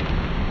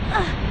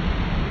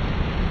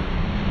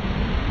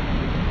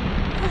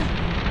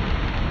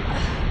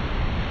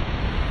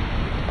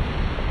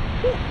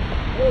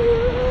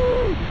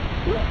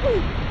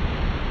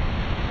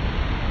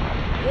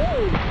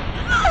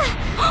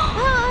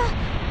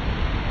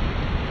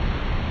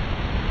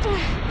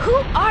 Who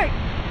art?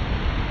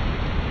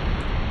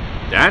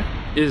 That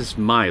is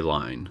my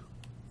line.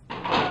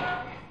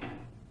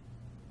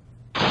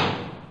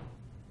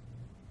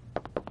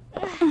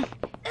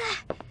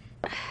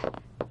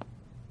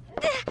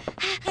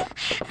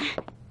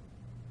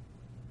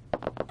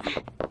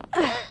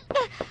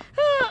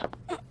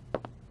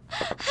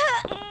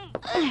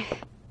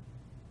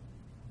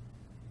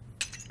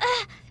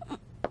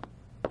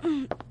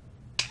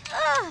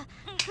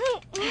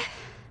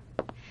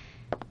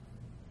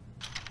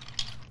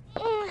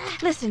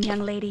 Listen, young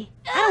lady,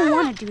 I don't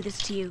want to do this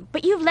to you,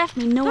 but you've left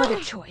me no other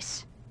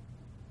choice.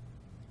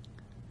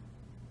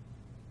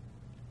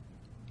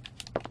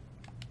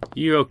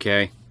 You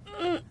okay?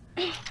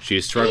 She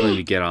is struggling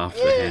to get off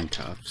the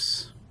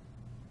handcuffs.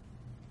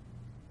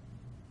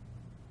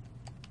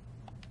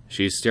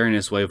 She is staring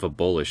this way with a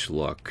bullish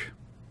look.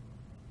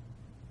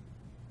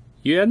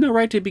 You had no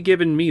right to be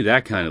giving me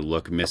that kind of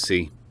look,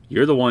 Missy.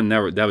 You're the one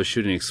that was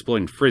shooting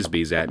exploding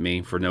frisbees at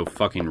me for no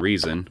fucking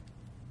reason.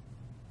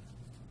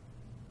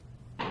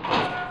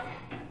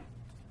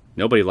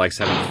 Nobody likes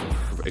having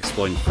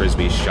exploding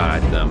frisbees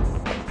shot at them.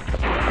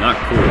 Not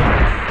cool.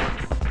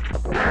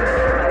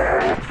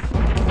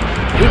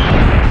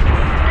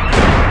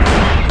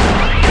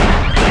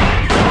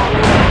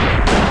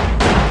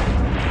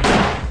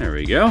 There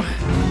we go.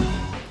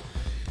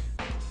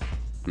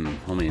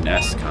 Only an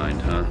S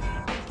kind, huh?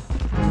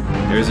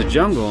 There's a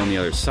jungle on the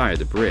other side of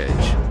the bridge.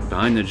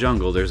 Behind the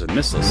jungle, there's a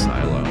missile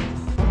silo.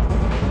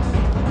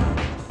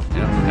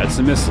 Yep, that's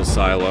the missile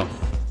silo.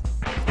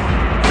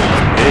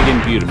 It's big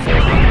and beautiful.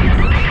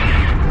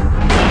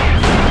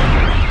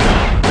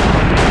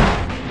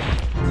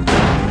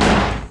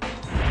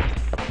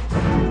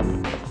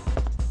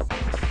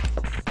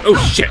 Oh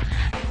shit!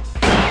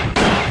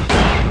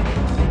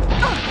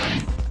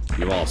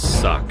 You all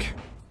suck.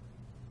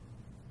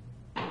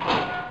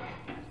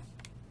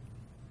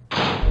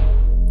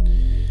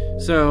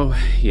 So,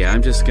 yeah,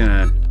 I'm just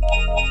gonna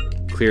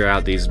clear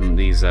out these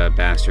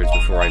bastards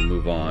before I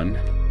move on.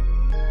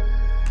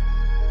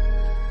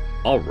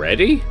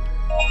 Already?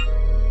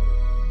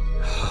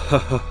 Ho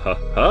ho ho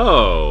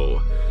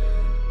ho!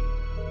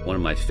 One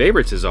of my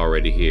favorites is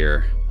already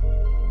here.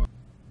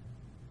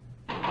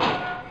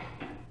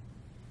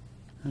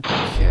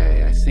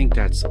 Okay, I think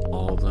that's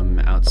all of them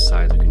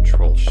outside the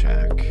control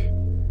shack.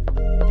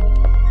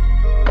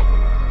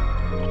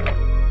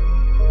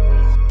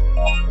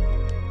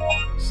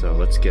 So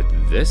let's get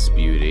this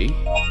beauty.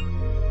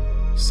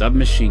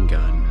 Submachine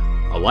gun.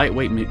 A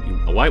lightweight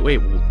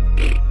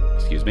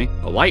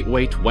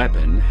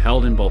weapon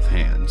held in both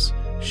hands.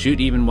 Shoot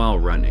even while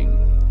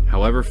running.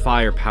 However,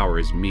 firepower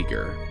is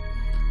meager.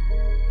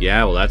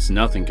 Yeah, well that's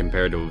nothing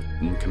compared to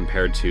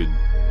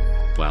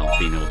well,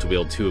 being able to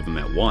wield two of them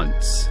at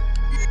once.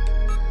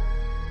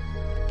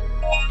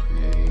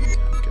 Okay,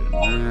 I'm good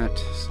at that.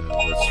 So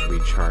let's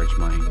recharge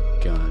my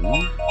gun.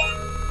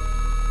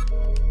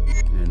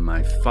 And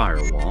my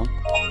firewall.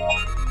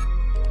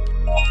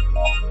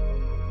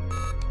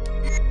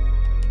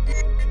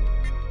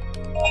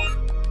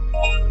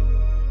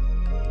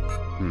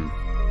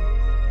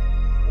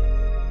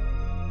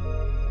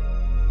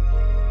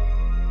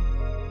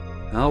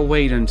 I'll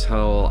wait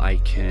until I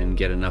can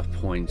get enough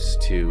points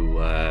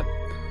to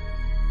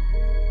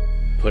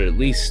put at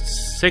least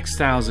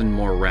 6,000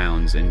 more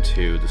rounds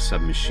into the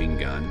submachine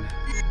gun.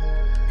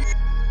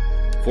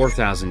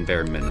 4,000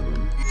 bare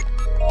minimum.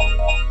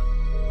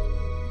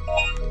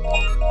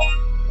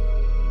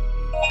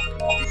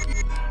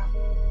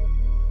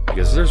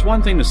 Because there's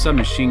one thing the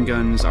submachine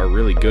guns are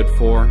really good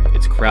for,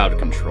 it's crowd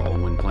control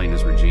when playing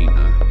as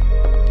Regina.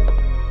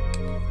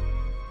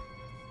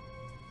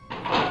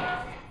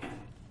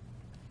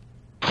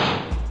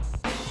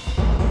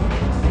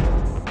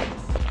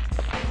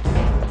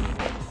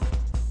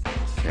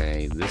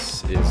 Okay,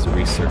 this is the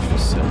research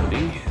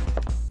facility.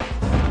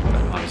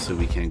 But obviously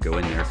we can't go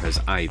in there because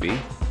Ivy.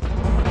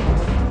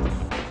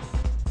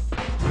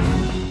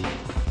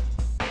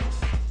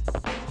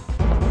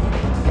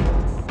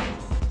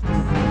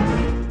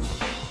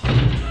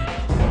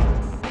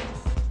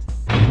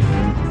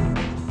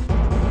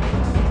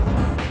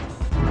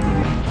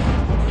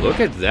 Look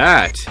at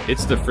that!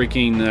 It's the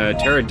freaking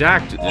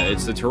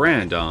it's the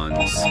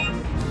pteranodons.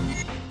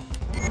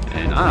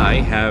 And I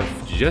have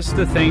just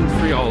the thing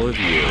for all of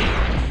you.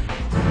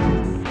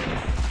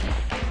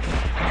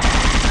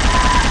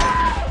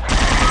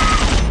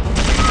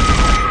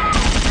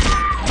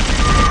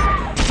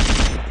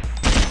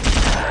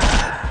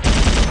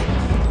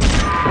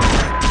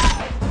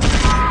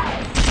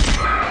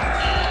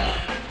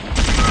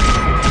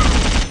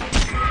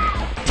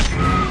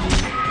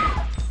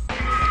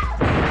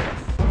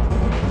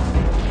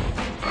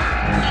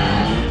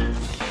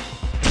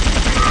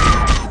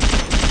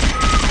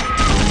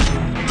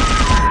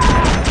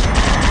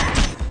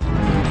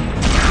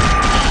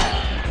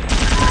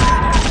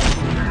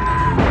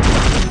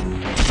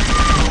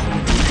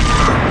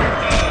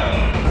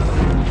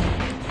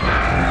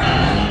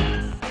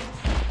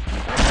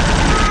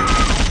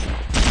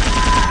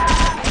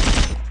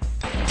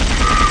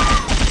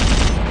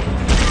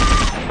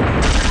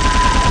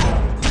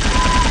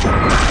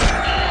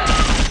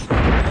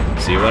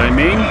 See what I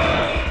mean?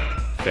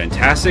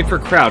 Fantastic for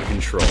crowd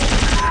control.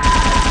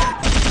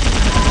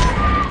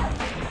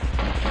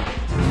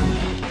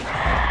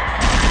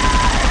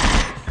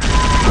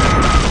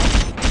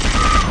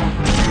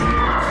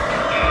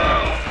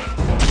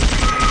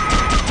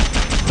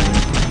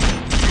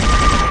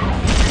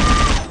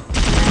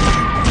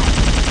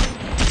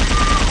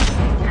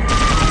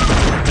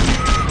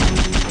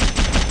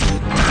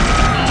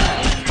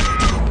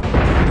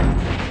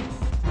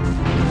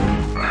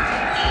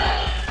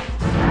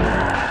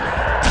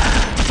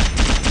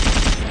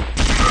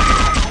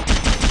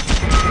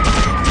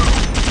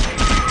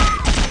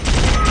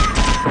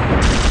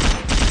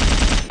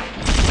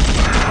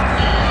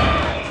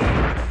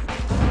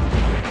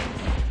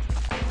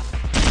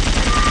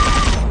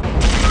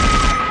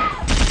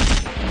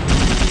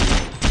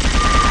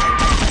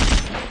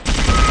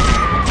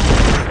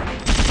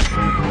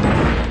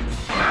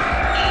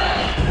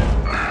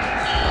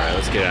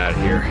 Get out of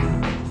here.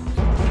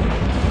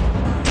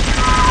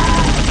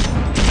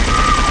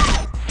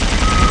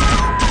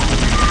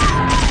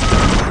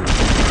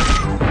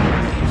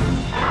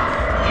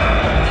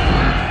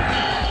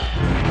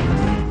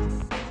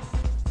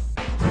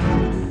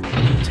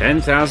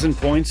 $10,000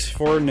 points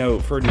for no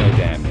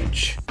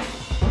damage.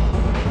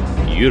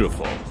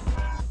 Beautiful.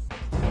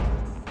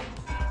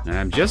 I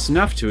have just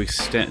enough to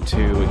extend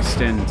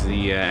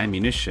the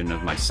ammunition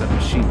of my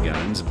submachine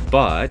guns,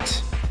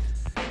 but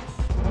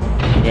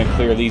I'm gonna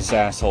clear these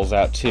assholes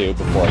out too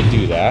before I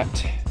do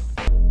that.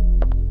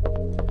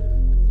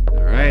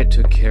 Alright,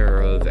 took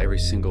care of every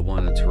single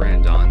one of the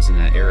pteranodons in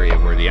that area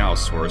where the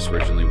Allosaurus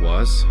originally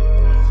was.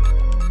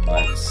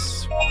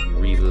 Let's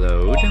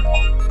reload.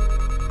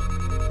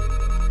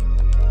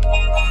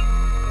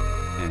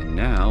 And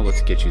now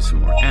let's get you some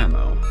more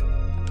ammo.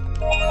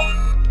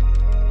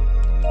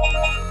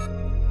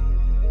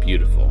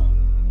 Beautiful.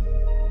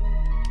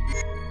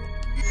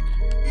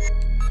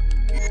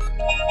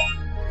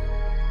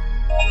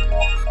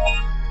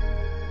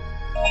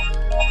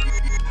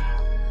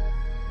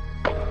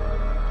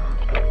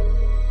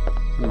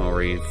 I'm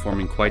already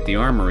forming quite the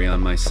armory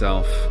on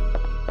myself.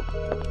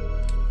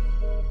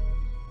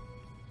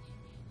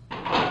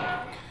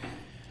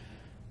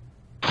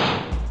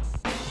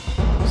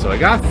 So I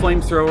got a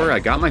flamethrower, I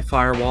got my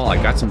firewall,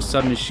 I got some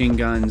submachine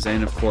guns,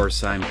 and of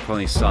course I'm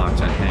fully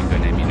stocked on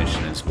handgun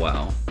ammunition as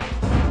well.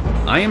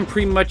 I am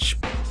pretty much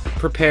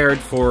prepared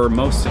for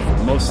most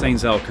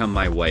things that'll come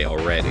my way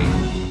already.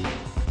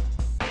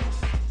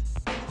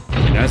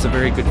 And that's a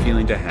very good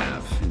feeling to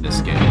have in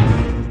this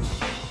game.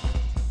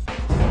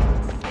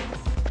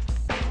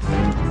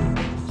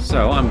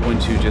 So I'm going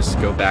to just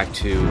go back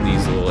to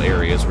these little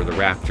areas where the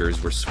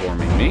raptors were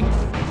swarming me.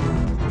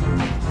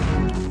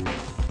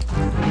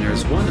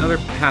 There's one other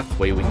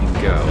pathway we can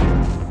go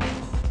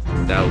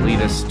that'll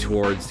lead us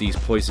towards these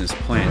poisonous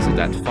plants that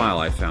that file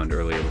I found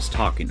earlier was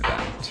talking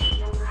about.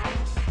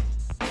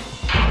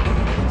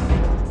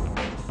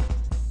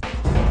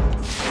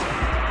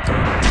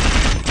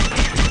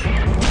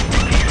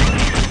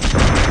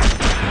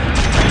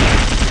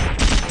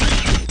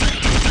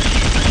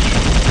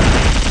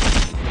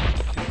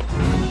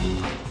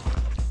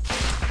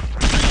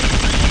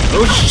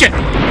 Oh shit!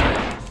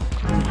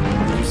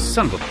 You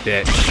son of a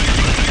bitch.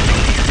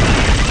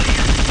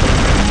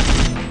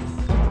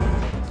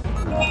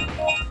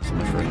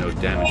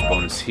 Damage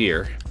bonus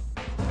here.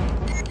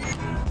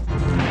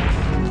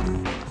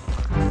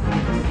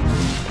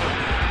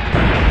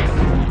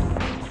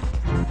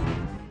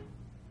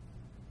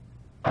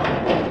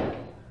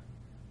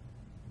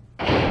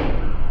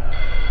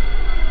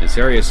 This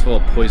area is full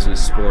of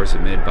poisonous spores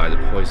emitted by the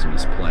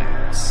poisonous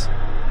plants.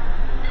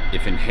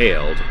 If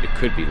inhaled, it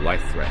could be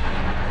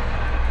life-threatening.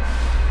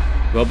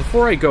 Well,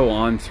 before I go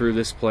on through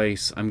this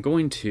place, I'm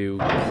going to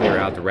clear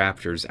out the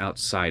raptors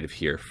outside of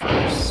here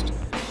first.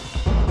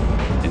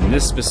 In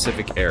this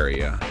specific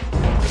area,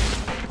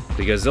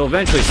 because they'll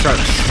eventually stop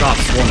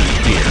swarming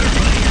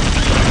here.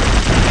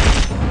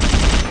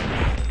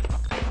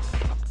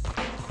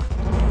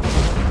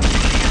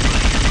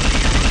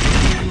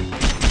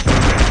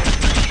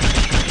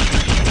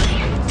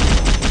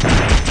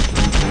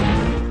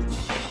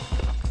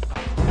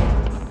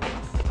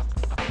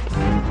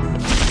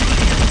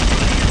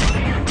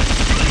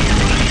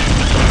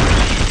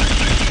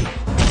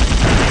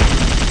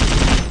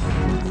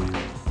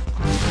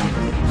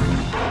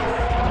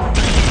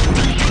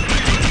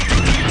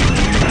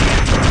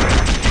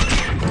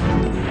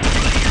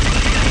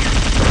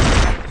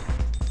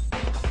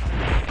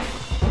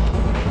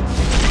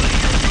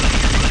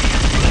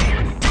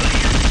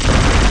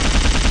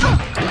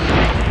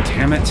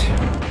 Damn it.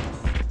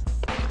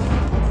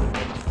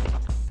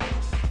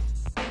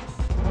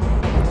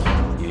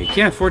 Yeah, you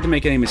can't afford to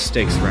make any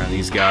mistakes around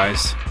these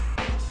guys.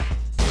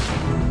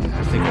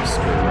 I think I've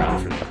screwed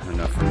around for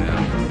enough for now.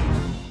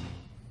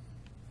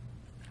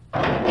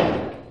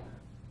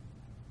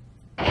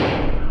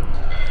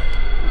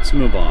 Let's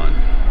move on.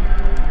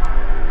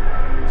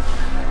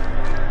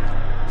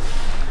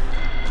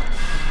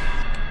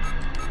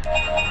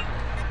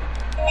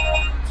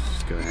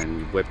 Just go ahead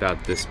and whip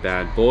out this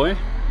bad boy.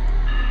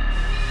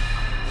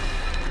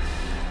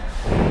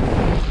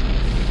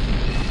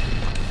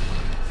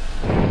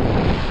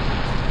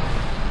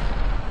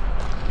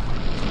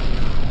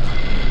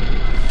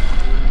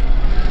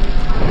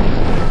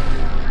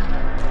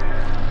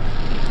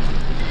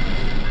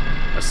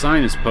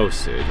 Sign is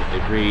posted.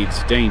 It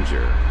reads,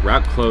 "Danger.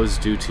 Route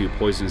closed due to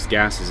poisonous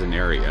gases in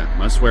area.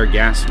 Must wear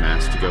gas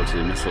mask to go to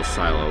the missile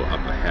silo up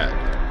ahead."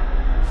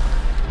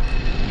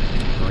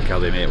 I like how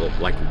they made it look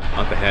like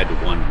up ahead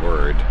one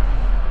word.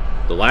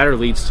 The ladder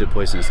leads to the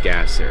poisonous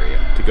gas area.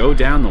 To go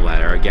down the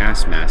ladder, a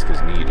gas mask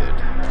is needed.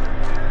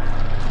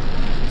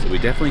 So we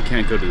definitely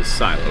can't go to the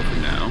silo for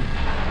now.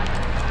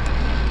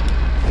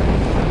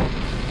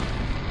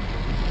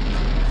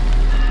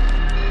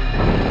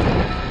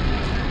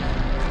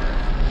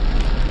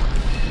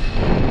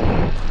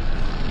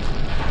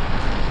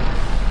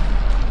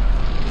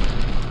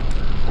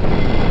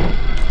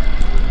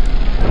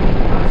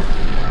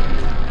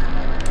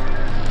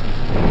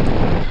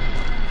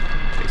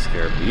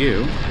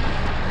 You.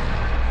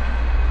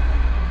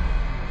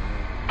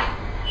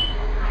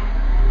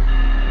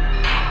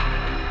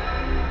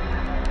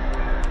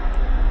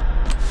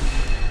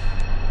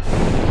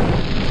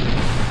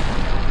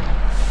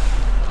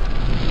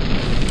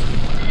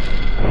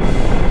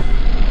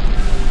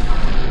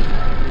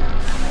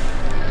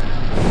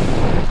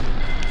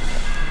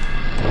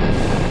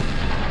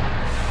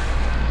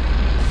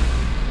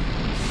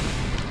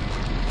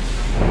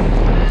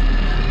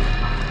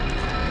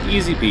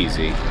 Easy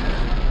peasy.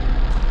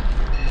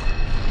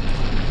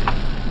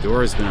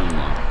 Door has been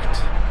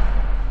unlocked.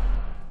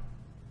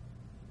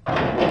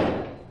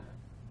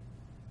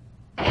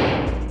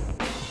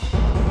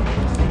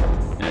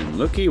 And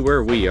looky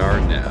where we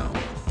are now.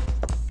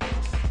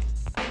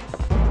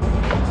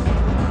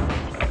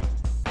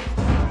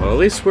 Well, at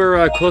least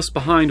we're close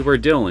behind where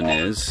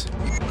Dylan is.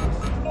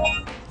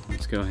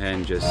 Let's go ahead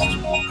and just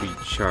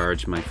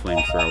recharge my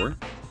flamethrower.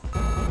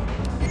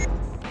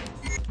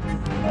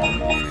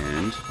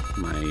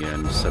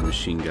 And my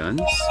submachine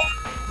guns.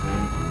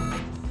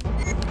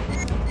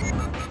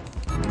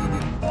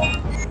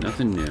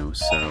 Nothing new,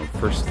 so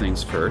first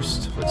things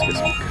first. Let's get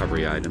some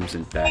recovery items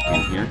back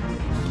in here.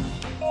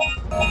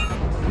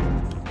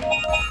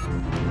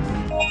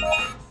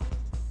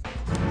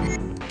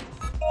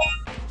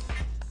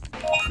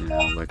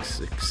 Now let's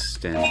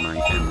extend my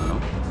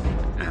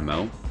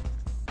ammo.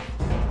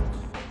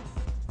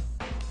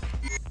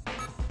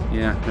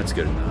 Yeah, that's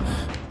good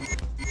enough.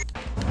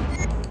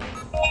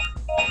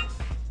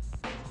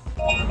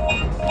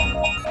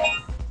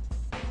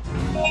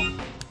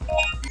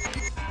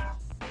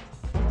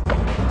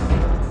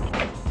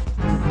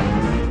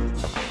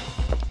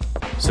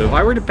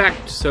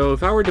 So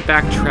if I were to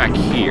backtrack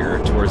here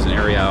towards an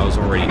area I was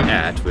already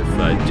at with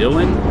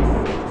Dylan,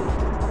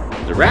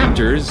 the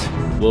raptors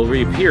will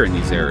reappear in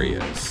these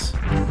areas.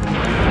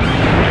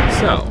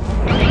 So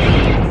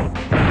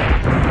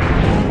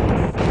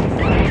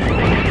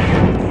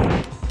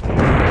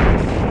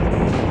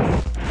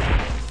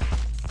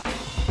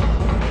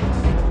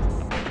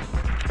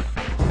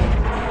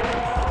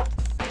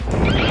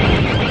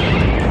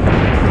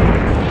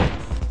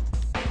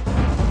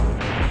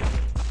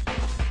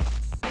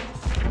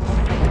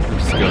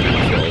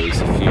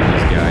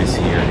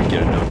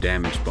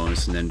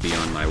and then be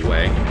on my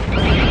way.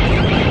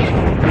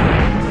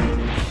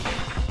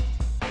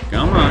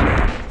 Come on.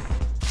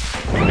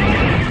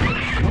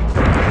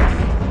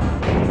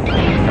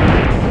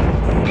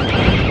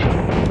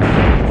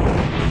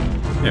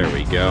 There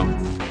we go.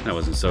 That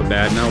wasn't so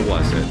bad now,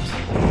 was it?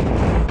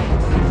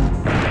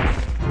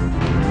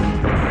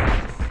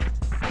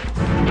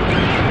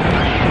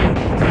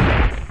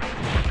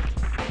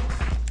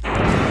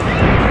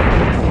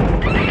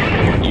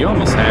 You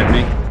almost had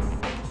me.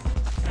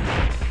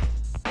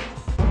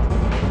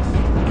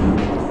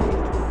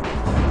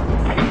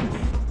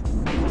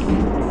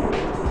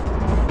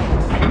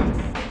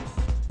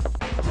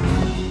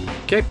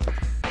 Okay.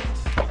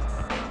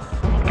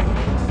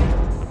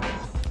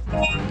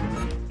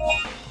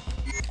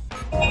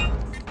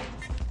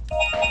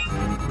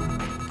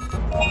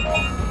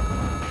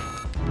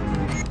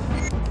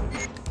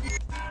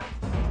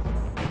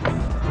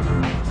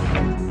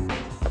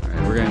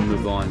 Alright, we're gonna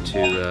move on to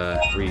the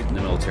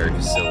military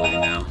facility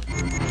now.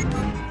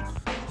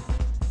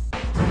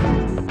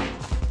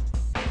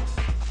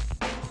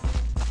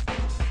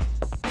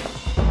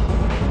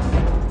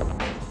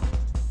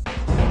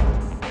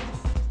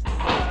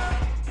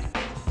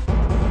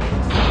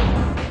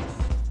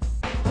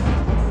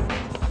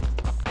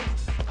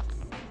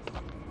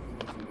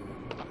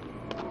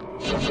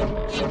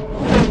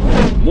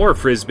 More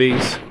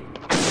frisbees.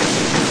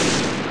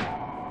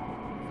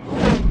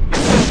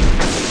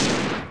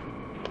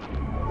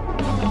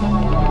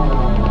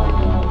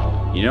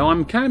 You know,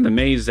 I'm kind of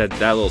amazed that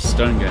that little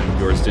stun gun of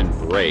yours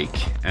didn't break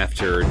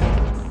after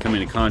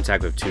coming in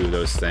contact with two of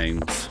those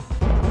things.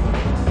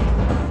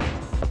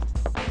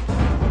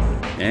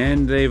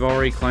 And they've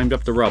already climbed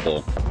up the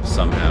rubble,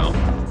 somehow.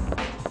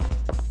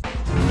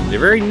 They're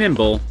very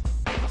nimble,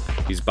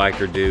 these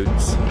biker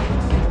dudes.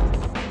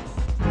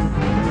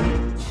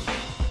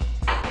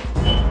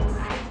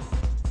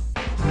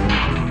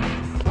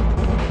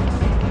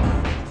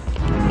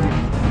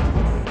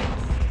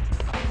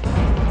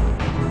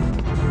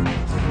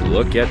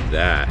 Look at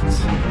that.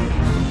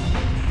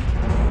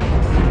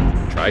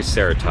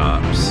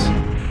 Triceratops.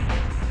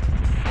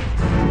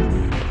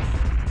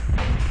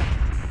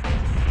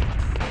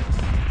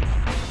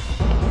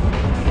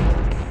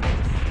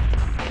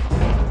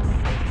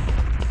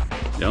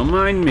 Don't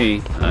mind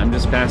me. I'm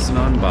just passing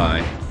on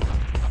by.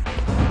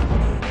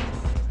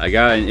 I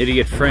got an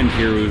idiot friend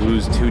here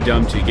who's too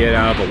dumb to get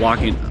out of a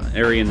walking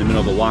area in the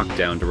middle of a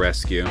lockdown to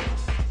rescue.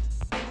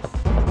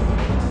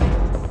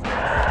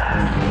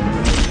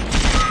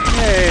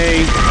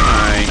 Hey,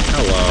 hi,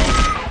 hello.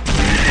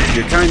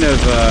 You're kind of,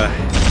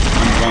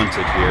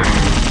 unwanted here.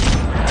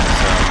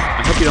 So,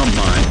 I hope you don't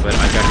mind, but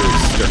I've got to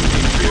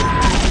exterminate you.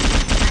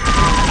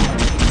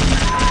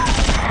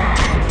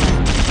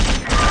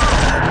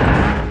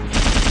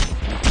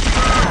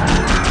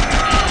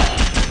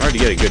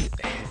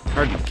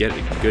 Hard to get a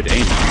good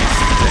aim on these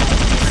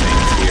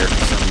things here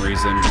for some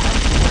reason.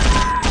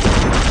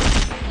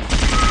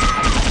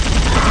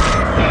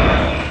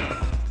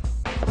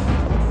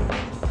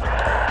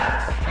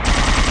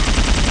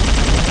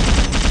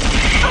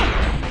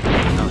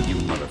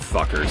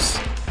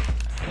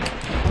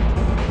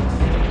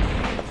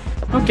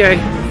 Okay,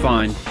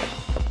 fine.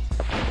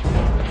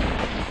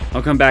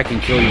 I'll come back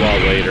and kill you all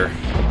later.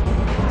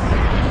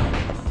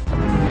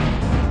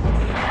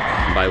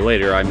 And by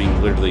later, I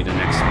mean literally the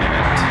next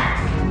minute.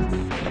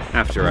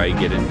 After I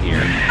get in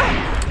here.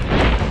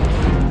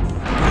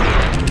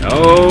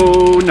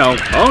 Oh no,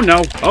 oh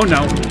no, oh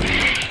no.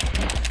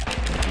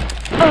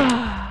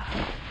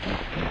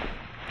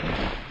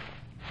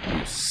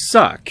 You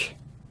suck.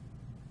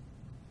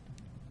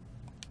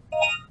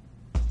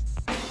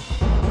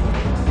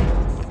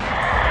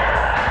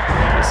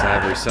 Guess I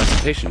have a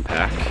resuscitation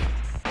pack.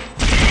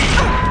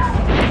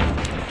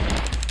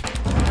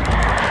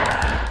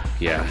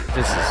 Yeah,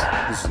 this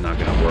is not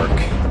gonna work.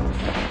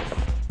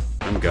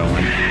 I'm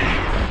going.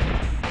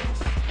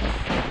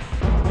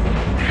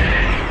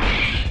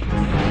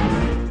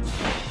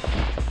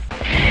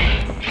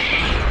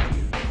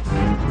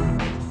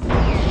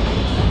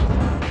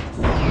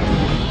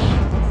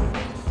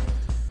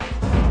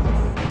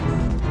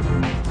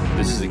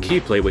 This is a key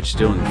plate which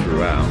Dylan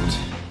threw out.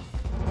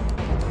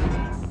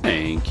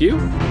 Thank you.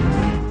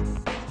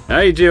 How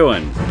you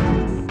doing?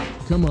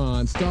 Come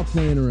on, stop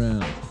playing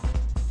around.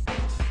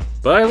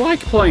 But I like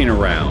playing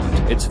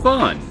around. It's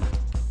fun.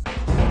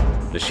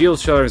 The shield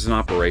shutter is in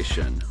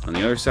operation. On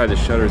the other side of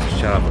the shutter is a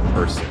shot of a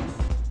person.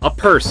 A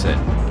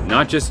person!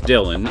 Not just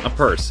Dylan, a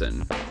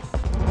person.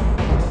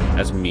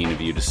 That's mean of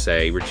you to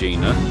say,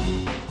 Regina.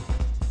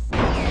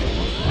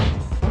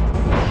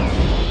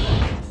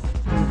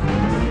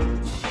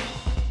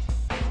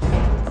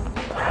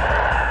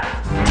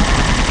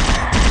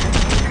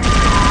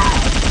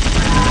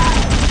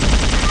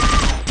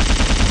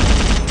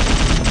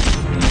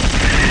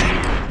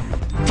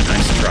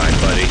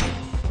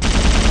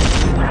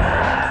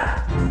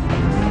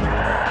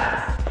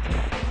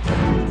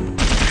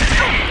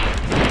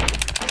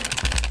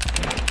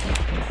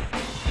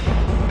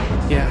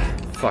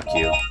 Fuck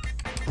you.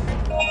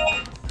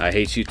 I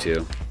hate you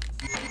too.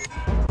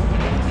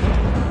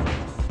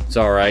 It's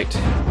alright.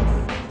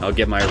 I'll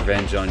get my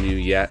revenge on you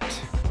yet.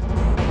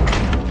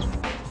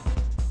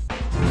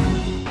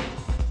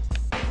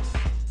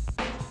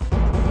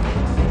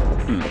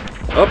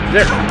 Oh,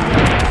 there.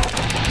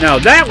 Now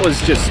that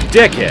was just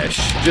dickish.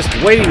 Just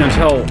waiting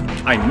until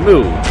I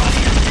moved.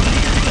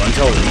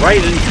 Until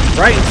right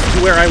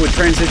to where I would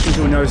transition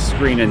to another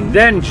screen and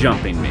then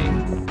jumping me.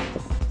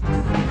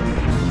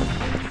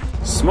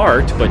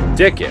 Smart, but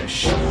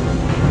dickish.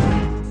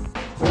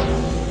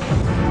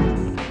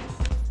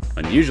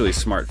 Unusually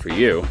smart for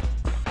you.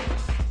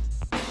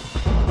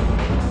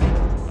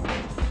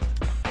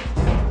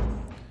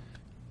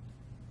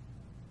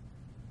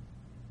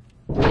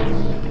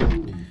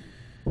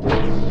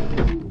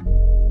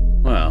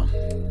 Well,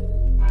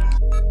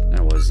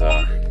 that was,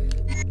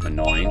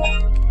 annoying.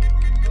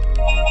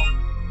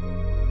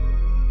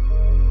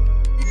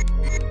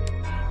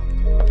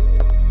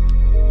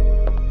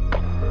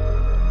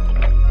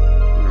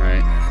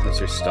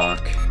 Your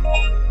stock.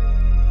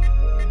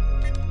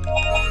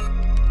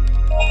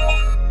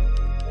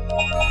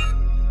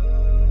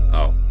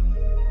 Oh.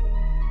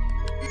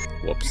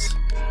 Whoops.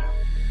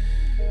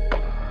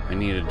 I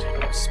need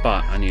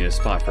a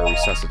spot for a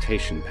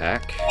resuscitation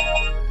pack.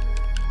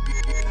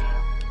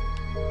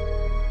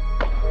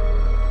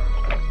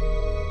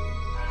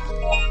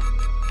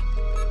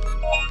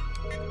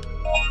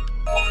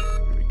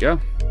 There we go.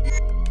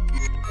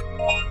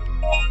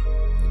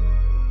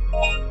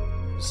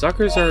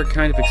 Suckers are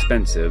kind of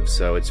expensive,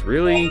 so it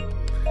really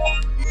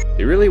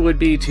would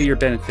be to your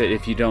benefit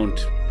if you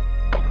don't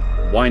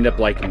wind up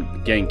like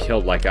getting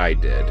killed like I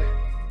did.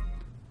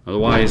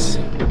 Otherwise,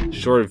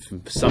 short of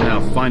somehow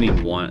finding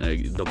the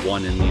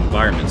one in the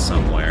environment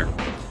somewhere,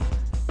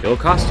 it'll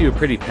cost you a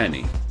pretty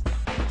penny.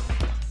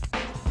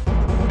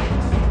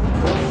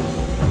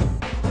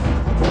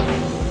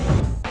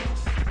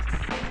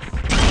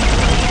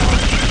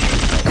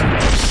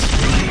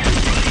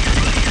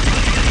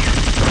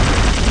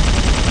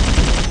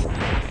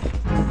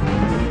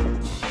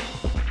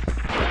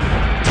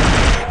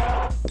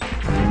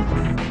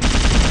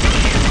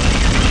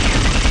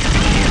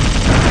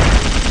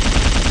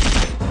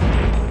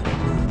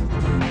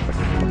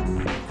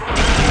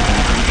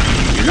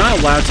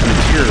 Allowed to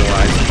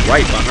materialize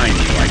right behind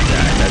you like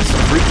that. That's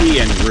freaky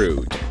and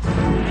rude.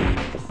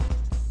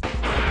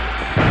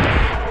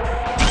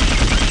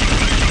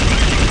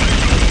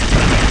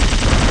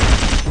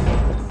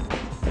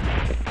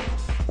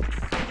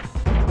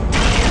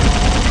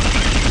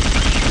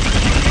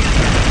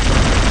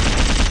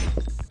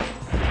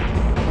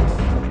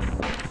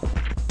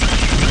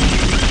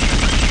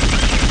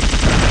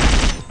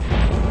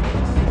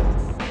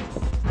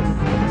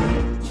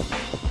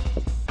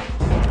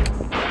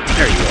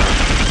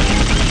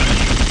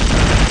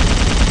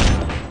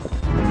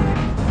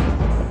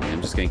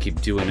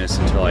 Keep doing this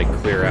until I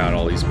clear out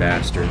all these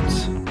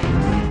bastards.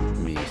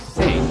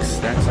 Methinks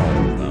that's all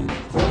of them.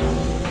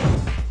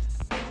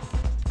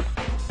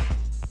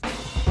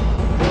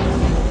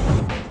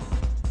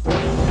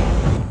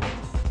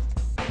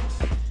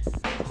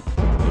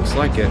 Looks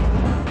like it.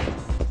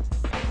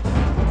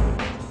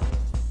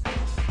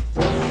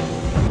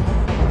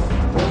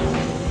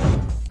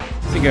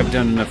 I think I've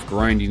done enough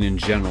grinding in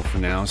general for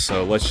now,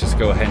 so let's just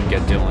go ahead and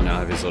get Dylan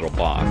out of his little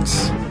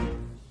box.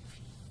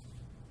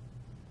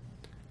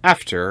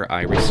 after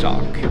I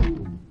restock.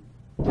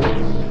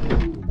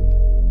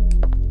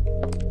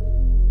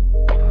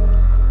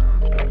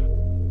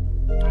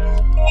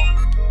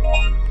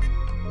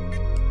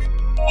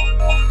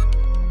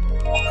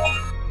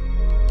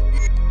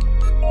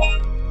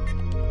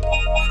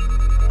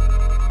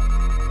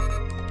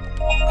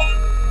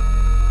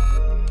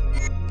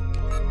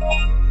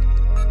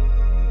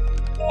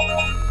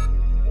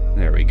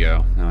 There we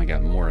go. Now I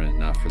got more than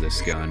enough for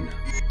this gun.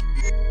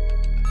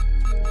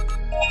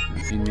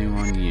 Nothing new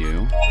on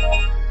you.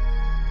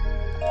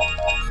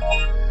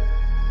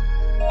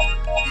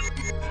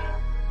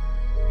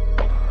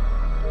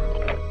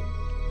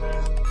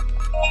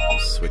 I'll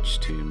switch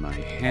to my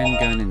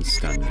handgun and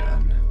stun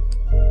gun.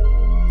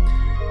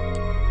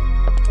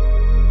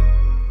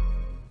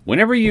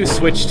 Whenever you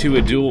switch to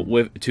a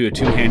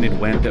two-handed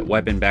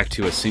weapon back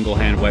to a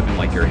single-hand weapon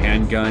like your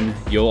handgun,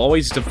 you'll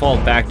always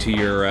default back to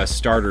your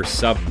starter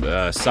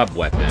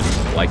sub-weapon,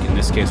 like in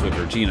this case with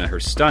Regina, her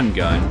stun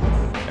gun,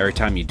 every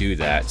time you do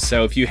that.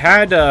 So if you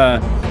had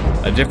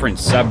a different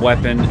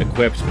sub-weapon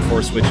equipped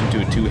before switching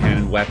to a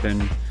two-handed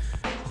weapon,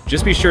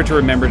 just be sure to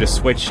remember to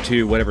switch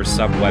to whatever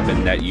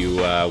sub-weapon that you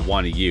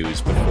want to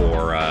use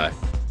before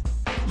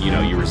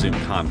you resume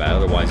combat.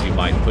 Otherwise, you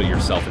might put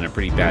yourself in a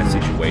pretty bad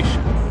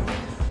situation.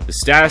 The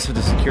status of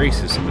the security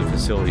system of the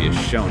facility is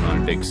shown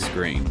on a big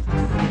screen.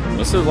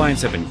 Most of the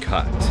lines have been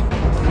cut.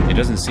 It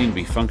doesn't seem to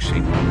be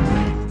functioning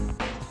normally.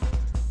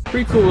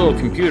 Pretty cool little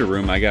computer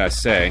room, I gotta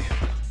say.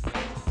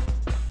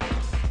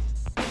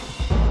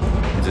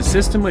 It's a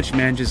system which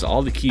manages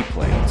all the key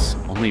plates.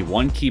 Only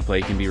one key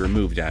plate can be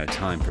removed at a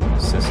time from the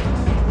system.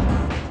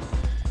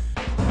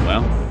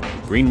 Well,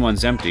 the green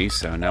one's empty,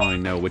 so now I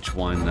know which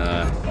one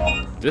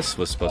this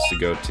was supposed to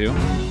go to.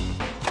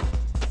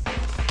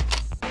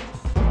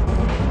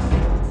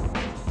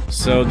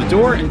 So the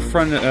door in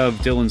front of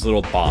Dylan's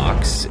little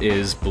box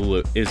is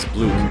blue.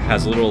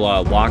 Has a little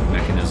lock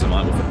mechanism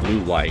on it with a blue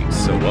light.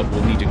 So what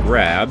we'll need to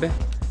grab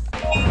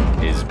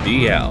is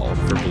BL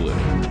for blue.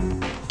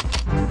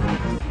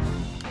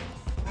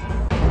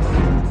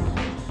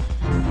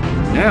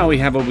 Now we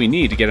have what we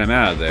need to get him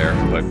out of there.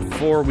 But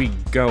before we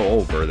go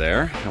over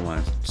there, I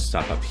want to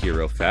stop up here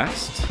real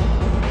fast.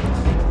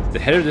 The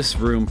head of this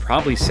room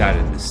probably sat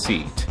in the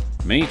seat.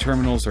 Many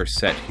terminals are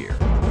set here.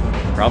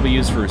 Probably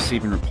used for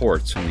receiving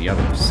reports from the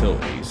other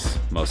facilities,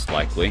 most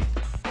likely.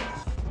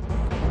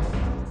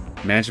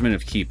 Management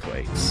of key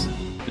plates.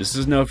 This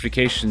is a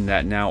notification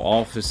that now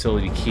all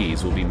facility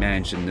keys will be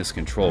managed in this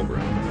control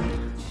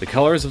room. The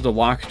colors of the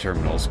lock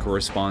terminals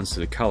corresponds to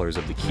the colors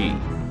of the key.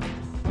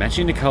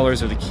 Matching the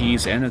colors of the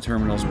keys and the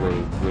terminals will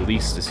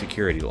release the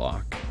security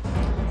lock.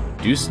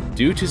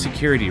 Due to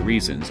security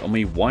reasons,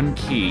 only one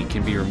key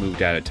can be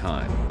removed at a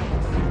time.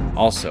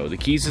 Also, the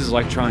keys'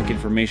 electronic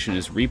information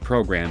is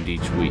reprogrammed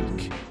each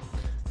week.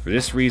 For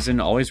this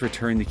reason, always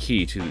return the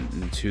key to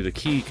the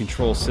key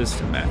control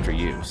system after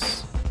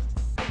use.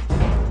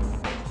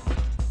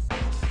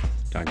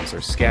 Documents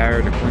are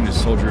scattered. According to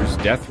soldiers'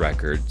 death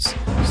records,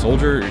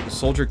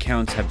 soldier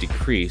counts have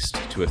decreased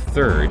to a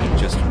third in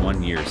just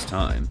 1 year's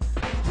time.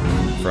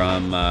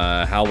 From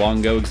how long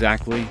ago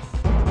exactly?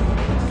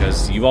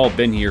 Because you've all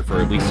been here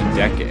for at least a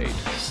decade,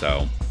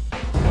 so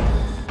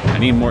I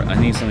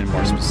need something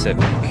more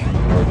specific,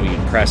 or I'll be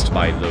impressed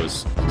by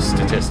those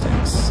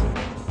statistics.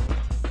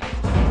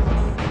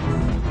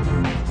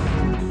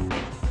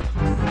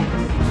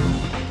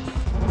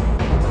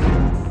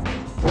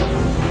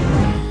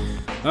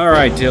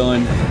 Alright,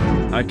 Dylan.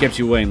 I've kept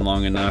you waiting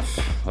long enough.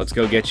 Let's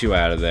go get you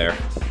out of there.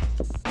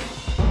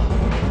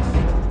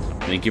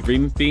 Thank you for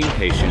being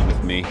patient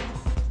with me.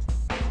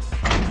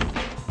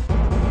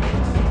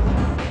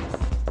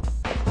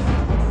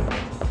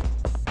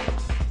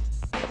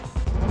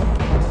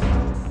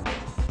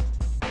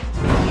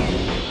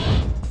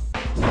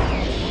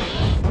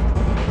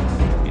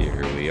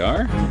 Here we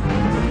are.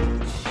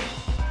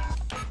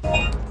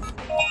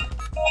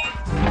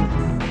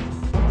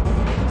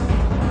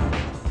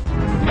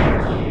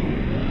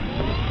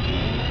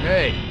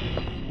 Hey,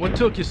 what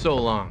took you so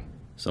long?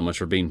 So much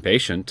for being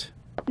patient.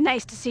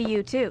 Nice to see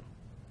you, too.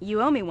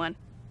 You owe me one.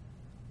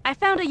 I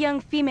found a young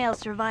female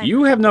survivor.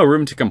 You have no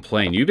room to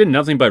complain. You've been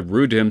nothing but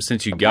rude to him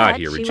since you got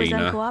here, she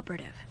Regina. was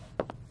uncooperative.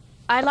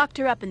 I locked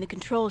her up in the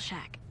control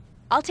shack.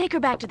 I'll take her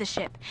back to the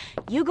ship.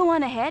 You go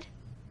on ahead.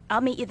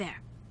 I'll meet you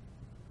there.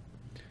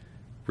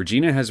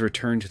 Regina has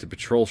returned to the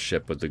patrol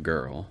ship with the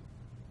girl.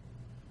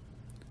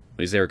 At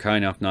least they were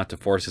kind enough not to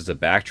force us to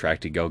backtrack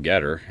to go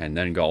get her, and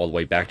then go all the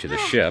way back to the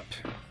ship.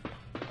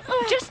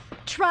 Just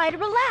try to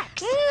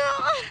relax.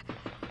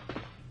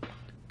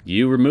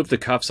 You removed the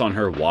cuffs on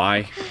her,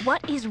 why?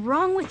 What is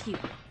wrong with you?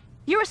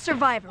 You're a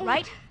survivor,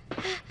 right?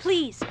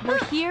 Please,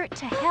 we're here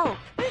to help.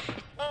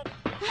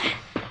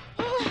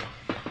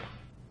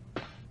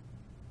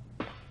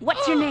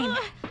 What's your name?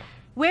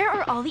 Where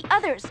are all the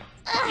others?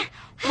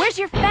 Where's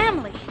your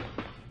family?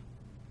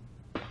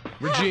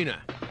 Regina,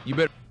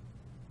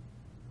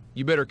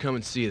 you better come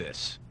and see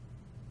this.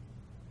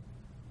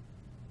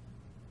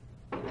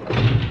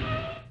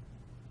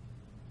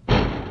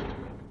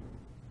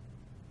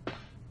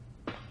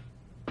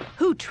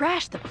 You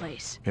trashed the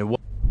place. It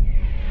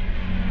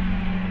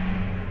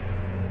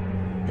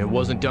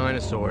wasn't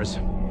dinosaurs.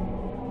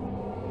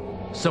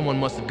 Someone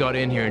must have got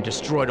in here and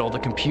destroyed all the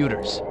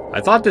computers.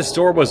 I thought this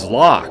door was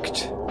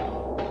locked.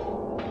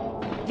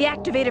 The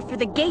activator for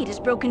the gate is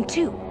broken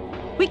too.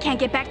 We can't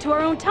get back to our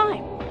own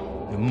time.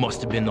 It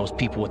must have been those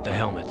people with the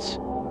helmets.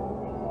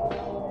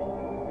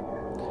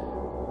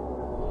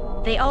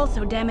 They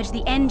also damaged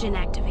the engine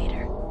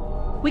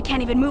activator. We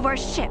can't even move our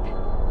ship.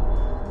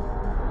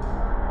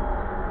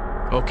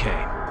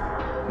 Okay.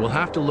 We'll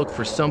have to look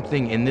for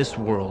something in this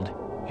world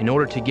in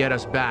order to get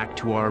us back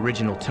to our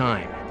original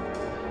time.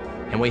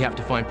 And we have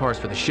to find parts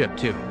for the ship,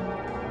 too.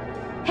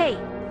 Hey!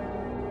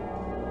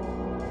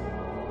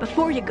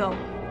 Before you go,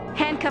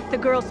 handcuff the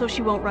girl so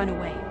she won't run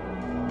away.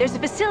 There's a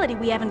facility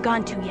we haven't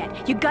gone to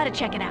yet. You gotta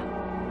check it out.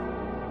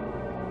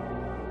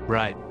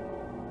 Right.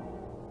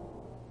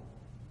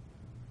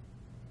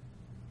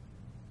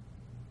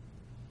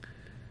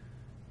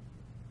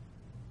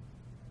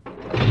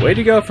 Way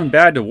to go from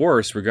bad to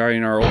worse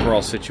regarding our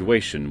overall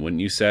situation,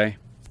 wouldn't you say?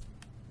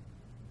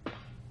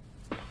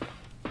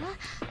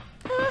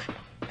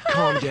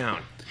 Calm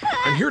down.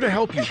 I'm here to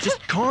help you.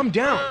 Just calm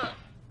down.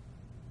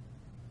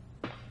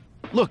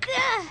 Look,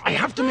 I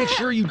have to make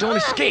sure you don't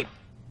escape.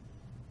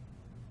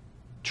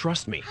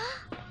 Trust me.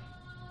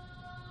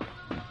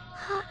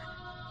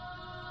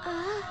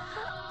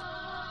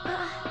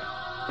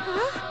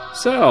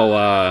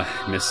 So,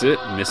 Missy,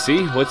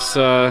 what's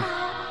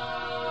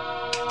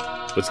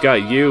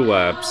got you,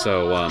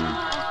 so,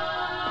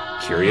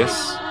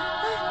 curious?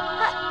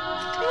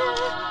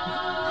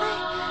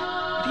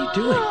 What are you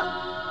doing?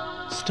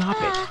 Stop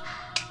it.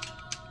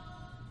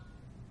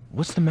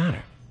 What's the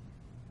matter?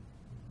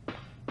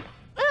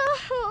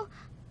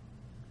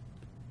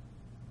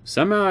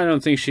 Somehow I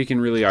don't think she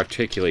can really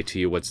articulate to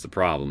you what's the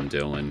problem,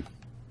 Dylan.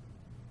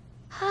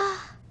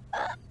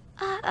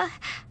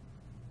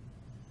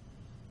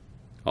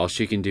 All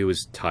she can do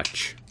is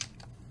touch.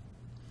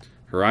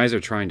 Her eyes are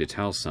trying to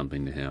tell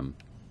something to him.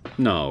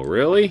 No,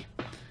 really?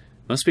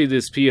 Must be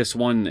this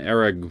PS1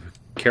 era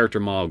character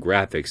model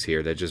graphics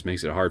here that just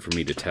makes it hard for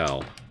me to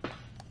tell.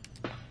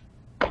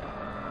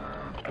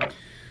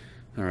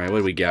 Alright, what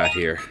do we got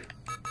here?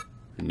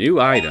 A new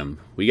item.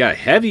 We got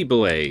Heavy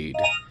Blade.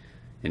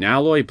 An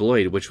alloy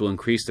blade which will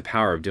increase the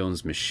power of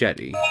Dylan's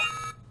machete.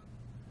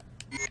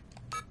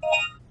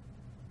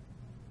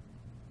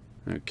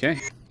 Okay.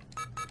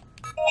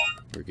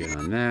 We're good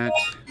on that.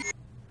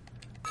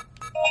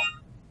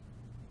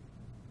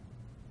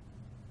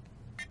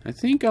 I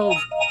think I'll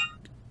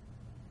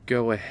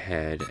go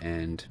ahead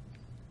and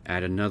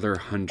add another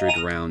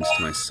 100 rounds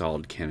to my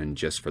solid cannon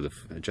just for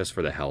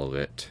the hell of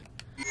it.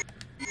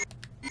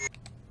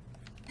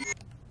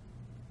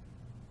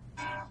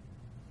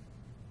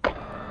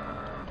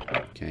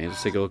 Okay,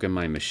 let's take a look at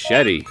my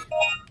machete.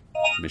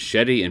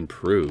 Machete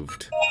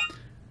improved.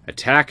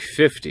 Attack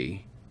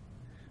 50.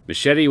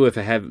 Machete with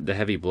the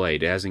heavy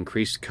blade. It has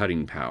increased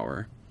cutting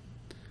power.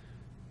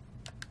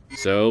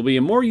 So it'll be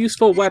a more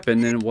useful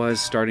weapon than it was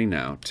starting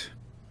out.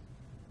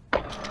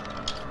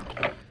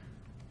 I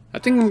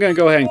think I'm going to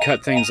go ahead and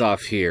cut things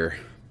off here.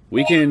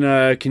 We can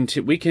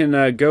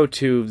go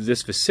to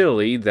this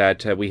facility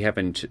that we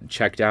haven't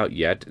checked out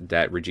yet,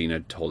 that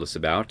Regina told us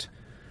about.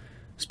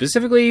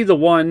 Specifically, the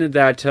one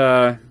that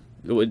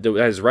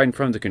is right in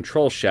front of the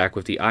control shack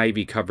with the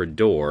ivy-covered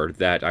door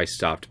that I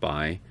stopped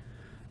by.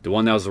 The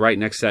one that was right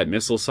next to that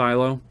missile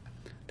silo.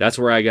 That's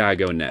where I gotta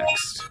go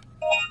next.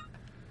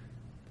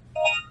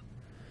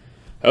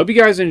 I hope you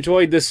guys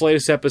enjoyed this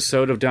latest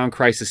episode of Dino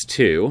Crisis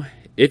 2.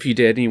 If you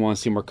did and you want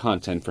to see more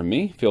content from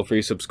me, feel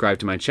free to subscribe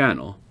to my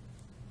channel.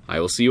 I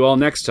will see you all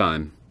next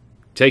time.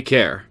 Take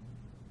care.